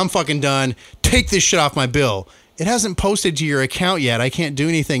right, I'm fucking done. Take this shit off my bill. It hasn't posted to your account yet. I can't do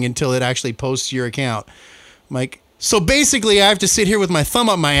anything until it actually posts to your account. I'm like, so basically I have to sit here with my thumb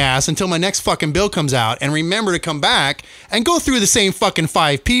up my ass until my next fucking bill comes out and remember to come back and go through the same fucking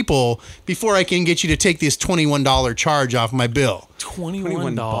 5 people before I can get you to take this $21 charge off my bill.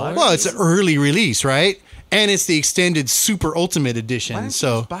 $21? Well, it's an early release, right? And it's the extended super ultimate edition. Why don't you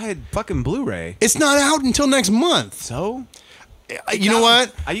So just buy a fucking Blu-ray. it's not out until next month. So? You know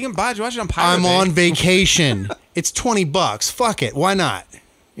what? You can watch it on Pirate I'm Bay. on vacation. It's $20. Fuck it. Why not?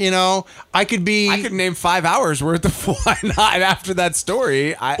 You know, I could name 5 hours worth of why not after that story.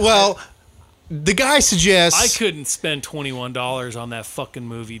 The guy suggests I couldn't spend $21 on that fucking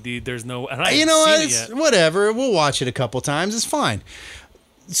movie, dude. There's no... And I you haven't know what? seen it It's yet. whatever. We'll watch it a couple times. It's fine.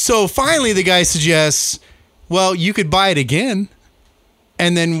 So finally, the guy suggests, well, you could buy it again,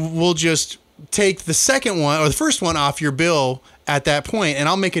 and then we'll just take the second one or the first one off your bill at that point, and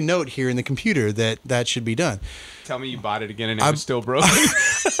I'll make a note here in the computer that should be done. Tell me you bought it again and it was still broken.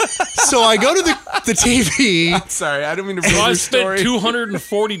 So I go to the TV. Sorry, I don't mean to ruin So I your spent story.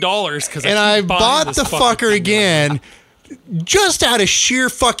 $240 because I bought the fucker again just out of sheer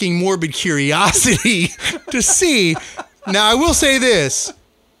fucking morbid curiosity to see. Now, I will say this.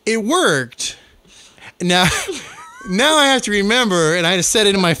 It worked. Now I have to remember, and I had to set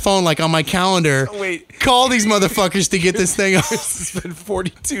it in my phone, like on my calendar. Wait. Call these motherfuckers to get this thing off. Spent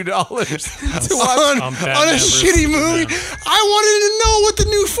 $42 to watch. on a Batman versus shitty movie. Superman. I wanted to know what the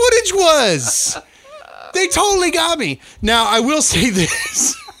new footage was. They totally got me. Now, I will say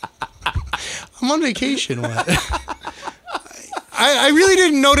this. I'm on vacation. What? I really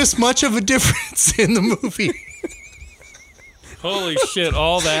didn't notice much of a difference in the movie. Holy shit,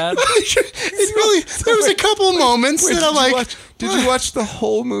 all that? It really, there was a couple moments that I'm like, Did you watch the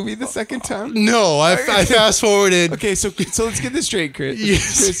whole movie the second time? no, I fast forwarded. Okay, so let's get this straight, Chris.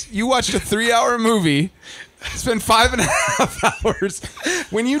 Yes. Chris, you watched a 3-hour movie, spent 5.5 hours.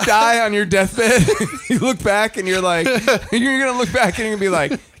 When you die on your deathbed, you look back and you're like, you're gonna look back and you're gonna be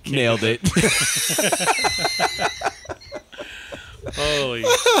like, nailed it. Holy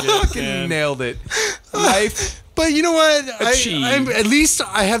shit, man. Nailed it. Life. But you know what? Achieved. At least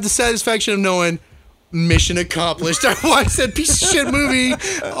I have the satisfaction of knowing mission accomplished. I watched that piece of shit movie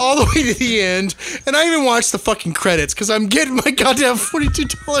all the way to the end, and I even watched the fucking credits because I'm getting my goddamn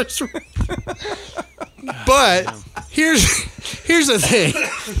 $42. But here's the thing.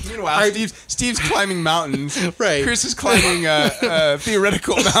 Meanwhile, Steve's climbing mountains. Right. Chris is climbing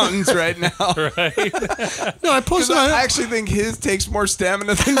theoretical mountains right now. Right? No, I posted on. I actually think his takes more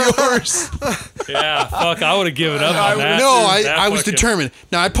stamina than yours. Yeah, fuck, I would have given up on that. No, That I was fucking- determined.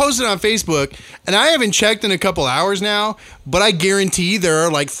 Now, I posted on Facebook, and I haven't checked in a couple hours now, but I guarantee there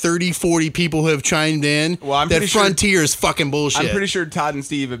are like 30, 40 people who have chimed in Well, I'm that pretty sure- Frontier is fucking bullshit. I'm pretty sure Todd and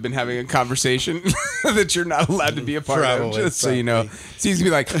Steve have been having a conversation that you're not allowed to be a part of. Probably, Just so you know. Steve's gonna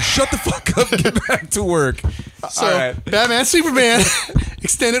be like, shut the fuck up, get back to work. So, All right. Batman, Superman,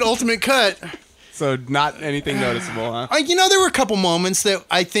 extended ultimate cut. So not anything noticeable, huh? There were a couple moments that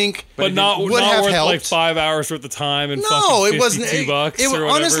I think But not would have worth helped. like 5 hours worth of time and No, fucking it wasn't. $52 or whatever.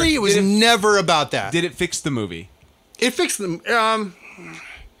 Honestly, it was never about that. Did it fix the movie? It fixed them.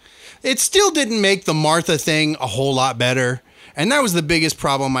 It still didn't make the Martha thing a whole lot better, and that was the biggest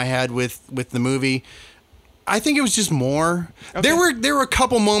problem I had with the movie. I think it was just more. Okay. There were a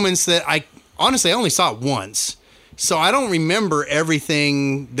couple moments that I only saw it once, so I don't remember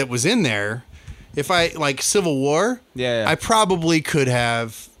everything that was in there. If I like Civil War, Yeah. I probably could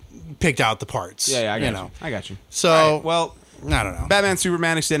have picked out the parts. Yeah, I got you. I got you. So All right, well, I don't know. Batman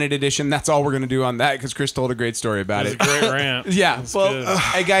Superman Extended Edition. That's all we're gonna do on that because Chris told a great story about It it. was a great rant. Yeah. It's Well, good.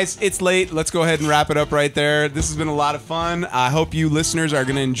 hey guys, it's late. Let's go ahead and wrap it up right there. This has been a lot of fun. I hope you listeners are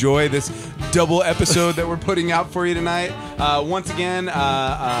going to enjoy this double episode that we're putting out for you tonight. Once again,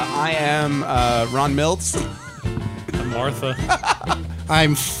 I am Ron Miltz. Martha.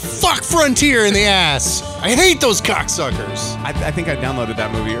 I'm fuck Frontier in the ass. I hate those cocksuckers. I think I downloaded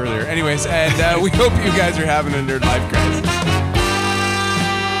that movie earlier. Anyways, and we hope you guys are having a nerd life crisis.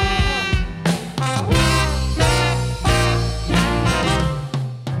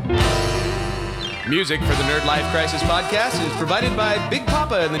 Music for the Nerd Life Crisis podcast is provided by Big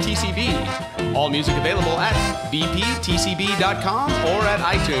Papa and the TCB. All music available at bptcb.com or at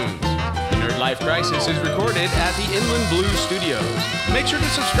iTunes. The Nerd Life Crisis is recorded at the Inland Blue Studios. Make sure to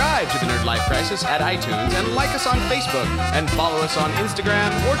subscribe to the Nerd Life Crisis at iTunes and like us on Facebook and follow us on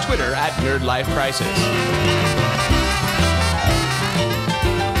Instagram or Twitter at Nerd Life Crisis.